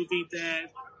the movie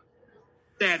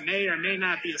that may or may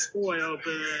not be a spoil,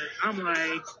 but I'm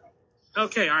like,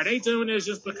 okay, are they doing this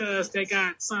just because they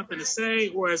got something to say,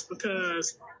 or it's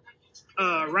because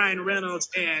Ryan Reynolds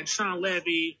and Sean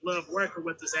Levy love working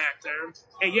with this actor?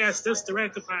 And yes, this is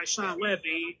directed by Sean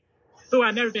Levy, who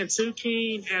I've never been too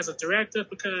keen as a director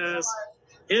because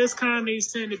his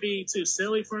comedies tend to be too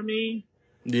silly for me.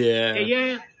 Yeah. And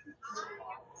yeah,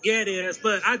 it is.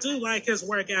 But I do like his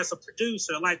work as a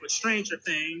producer, like with Stranger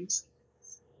Things.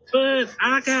 But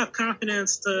I got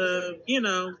confidence to,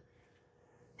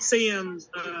 see him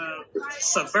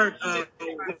subvert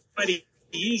what he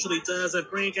usually does and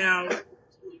bring out,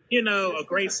 a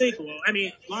great sequel. I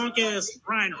mean, long as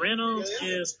Ryan Reynolds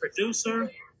is producer,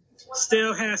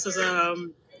 still has his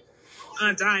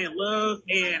undying love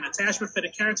and attachment for the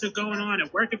character going on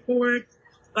and working for it,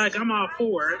 like I'm all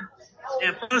for it.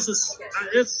 And plus,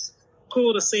 it's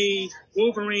cool to see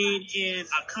Wolverine in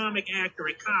a comic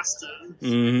accurate costume.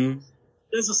 Mm-hmm.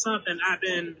 This is something I've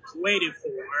been waiting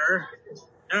for.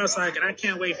 I was like, and I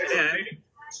can't wait for that.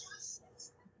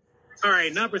 All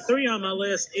right, number 3 on my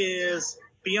list is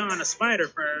Beyond the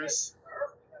Spider-Verse.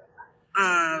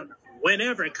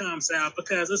 Whenever it comes out,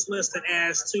 because it's listed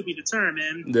as to be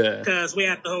determined. Yeah. Because we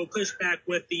have the whole pushback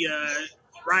with the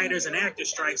writers and actor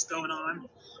strikes going on.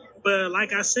 But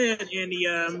like I said in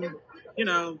the,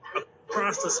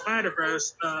 Across the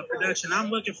Spider-Verse production, I'm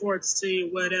looking forward to see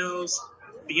what else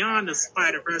Beyond the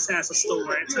Spider-Verse has in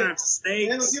store in terms of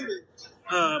stakes,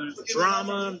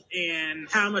 drama, and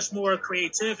how much more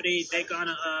creativity they're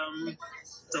gonna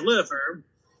deliver.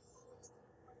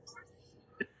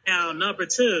 Now, number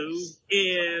 2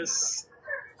 is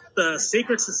The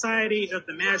Secret Society of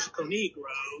the Magical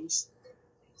Negroes.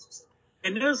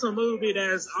 And this is a movie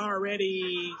that's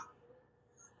already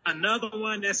another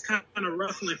one that's kind of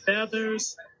ruffling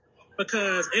feathers,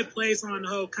 because it plays on the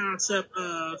whole concept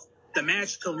of the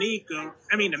magical Negro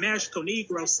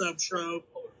subtrope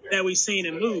that we've seen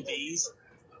in movies.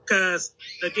 Because,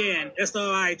 again, it's the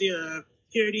whole idea of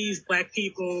here are these black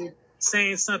people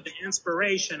saying something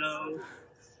inspirational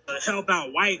to help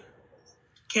out white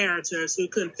characters who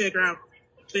couldn't figure out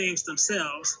things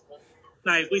themselves.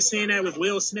 Like, we've seen that with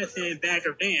Will Smith in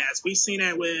Bagger Vance. We've seen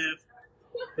that with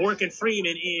Morgan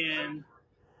Freeman in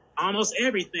almost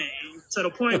everything, to the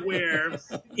point where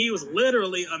he was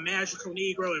literally a magical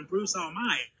Negro in Bruce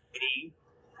Almighty.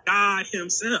 God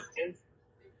himself.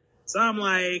 So I'm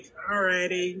like,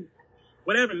 alrighty,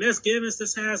 whatever misgivings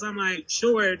this has, I'm like,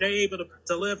 sure, they're able to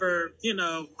deliver,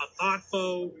 a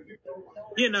thoughtful,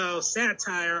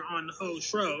 satire on the whole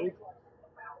trope.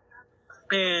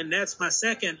 And that's my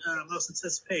second most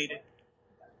anticipated.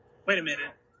 Wait a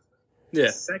minute.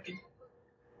 Yeah. Second?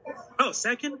 Oh,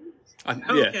 second? Yeah.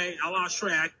 Okay, I lost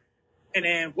track. And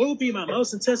then what will be my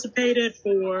most anticipated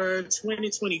for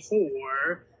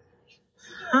 2024?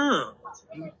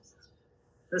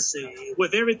 Let's see.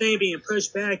 With everything being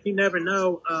pushed back, you never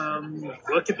know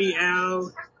what could be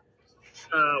out,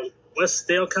 what's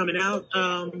still coming out.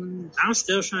 I'm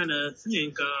still trying to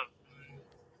think.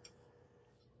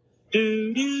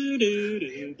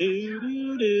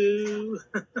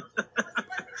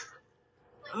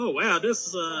 Oh, wow, this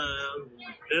is a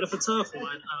bit of a tough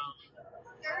one.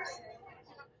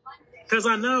 Because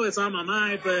I know it's on my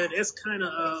mind, but it's kind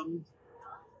of,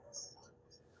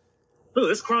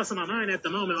 it's crossing my mind at the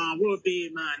moment on what would be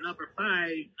my number 5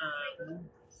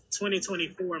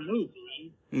 2024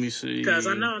 movie. Let me see. Because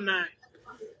I know I'm not,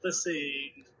 let's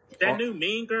see, that new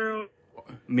Mean Girl.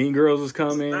 Mean Girls is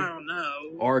coming. I don't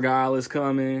know. Argyle is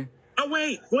coming. Oh,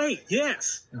 wait,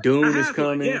 yes. Dune is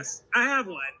coming. One. Yes, I have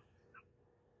one.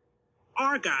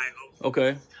 Argyle.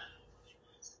 Okay.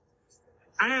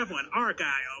 I have one.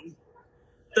 Argyle.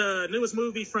 The newest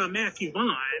movie from Matthew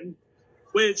Vaughn,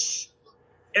 which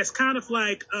is kind of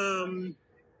like a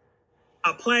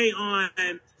play on.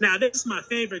 Now, this is my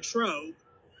favorite trope.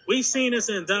 We've seen this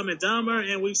in Dumb and Dumber,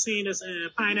 and we've seen this in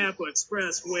Pineapple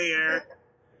Express, where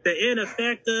the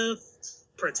ineffective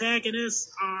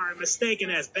protagonists are mistaken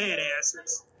as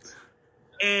badasses.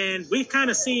 And we've kind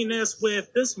of seen this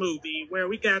with this movie, where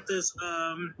we got this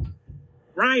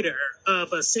writer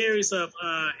of a series of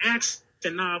action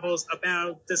novels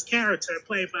about this character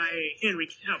played by Henry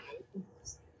Cavill.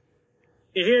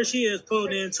 And here she is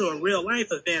pulled into a real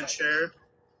life adventure,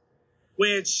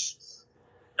 which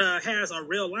has a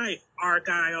real life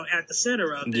Argyle at the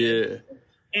center of it. Yeah.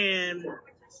 And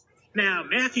now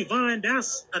Matthew Vaughn,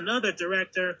 that's another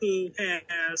director who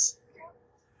has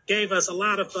gave us a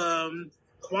lot of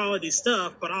quality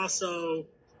stuff, but also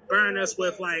burned us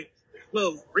with like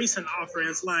little recent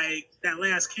offerings like that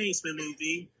last Kingsman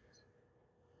movie.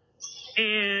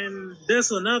 And this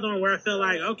is another one where I feel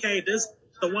like, okay, this is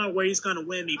the one where he's going to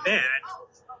win me back.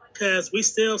 Because we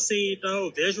still see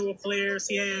the visual flares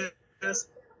he has,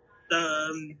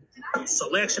 the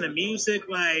selection of music,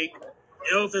 like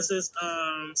Elvis's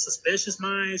Suspicious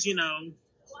Minds,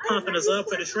 pumping us up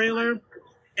for the trailer.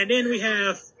 And then we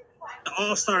have the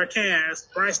all-star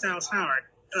cast, Bryce Dallas Howard,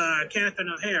 Catherine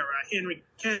O'Hara, Henry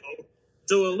Cavill,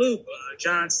 Dua Lipa,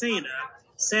 John Cena,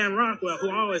 Sam Rockwell, who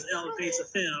always elevates a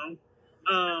film,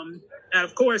 and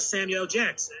of course Samuel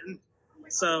Jackson.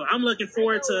 So I'm looking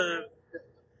forward to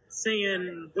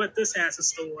seeing what this has in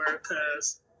store,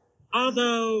 because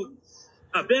although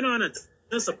I've been on a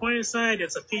disappointing side,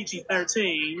 it's a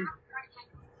PG-13,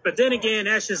 but then again,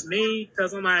 that's just me,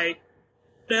 because I'm like,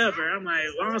 whatever. I'm like,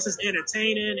 as long as it's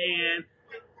entertaining and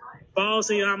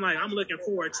ballsy, I'm looking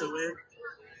forward to it.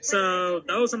 So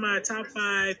those are my top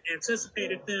 5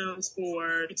 anticipated films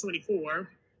for 2024.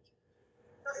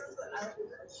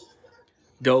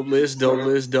 Dope list.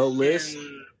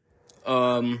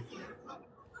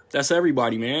 That's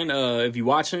everybody, man. If you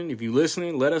watching, if you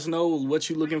listening, let us know what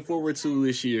you looking forward to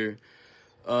this year.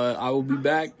 I will be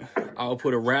back. I'll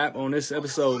put a wrap on this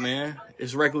episode, man.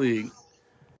 It's Rec League.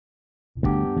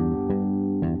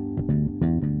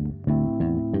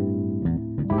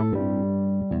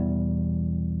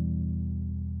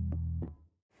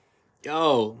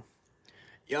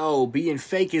 Yo, being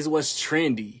fake is what's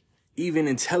trendy. Even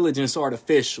intelligence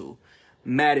artificial.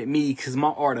 Mad at me cause my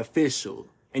artificial.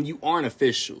 And you aren't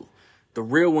official. The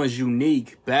real one's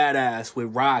unique, badass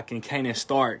with Rock and Kanan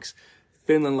Starks.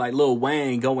 Feeling like Lil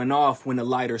Wayne going off when the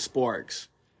lighter sparks.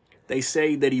 They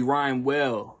say that he rhymed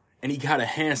well, and he got a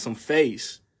handsome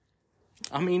face.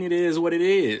 I mean, it is what it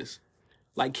is.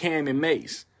 Like Cam and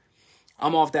Mace.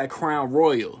 I'm off that Crown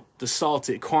Royal, the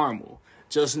salted caramel.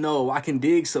 Just know I can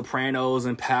dig Sopranos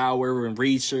and Power and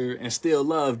Reacher and still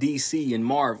love DC and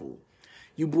Marvel.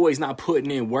 You boys not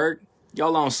putting in work,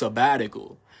 y'all on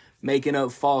sabbatical. Making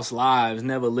up false lives,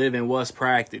 never living what's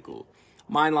practical.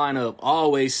 My lineup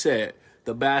always set,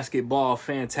 the basketball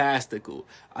fantastical.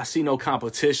 I see no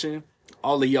competition,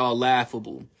 all of y'all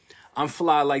laughable. I'm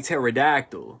fly like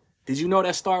pterodactyl. Did you know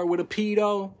that started with a P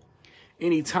though?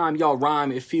 Anytime y'all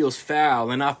rhyme, it feels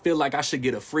foul, and I feel like I should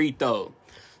get a free throw.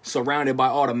 Surrounded by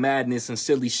all the madness and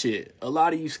silly shit. A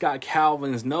lot of you Scott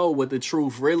Calvins know what the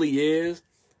truth really is.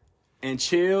 And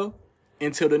chill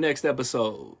until the next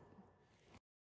episode.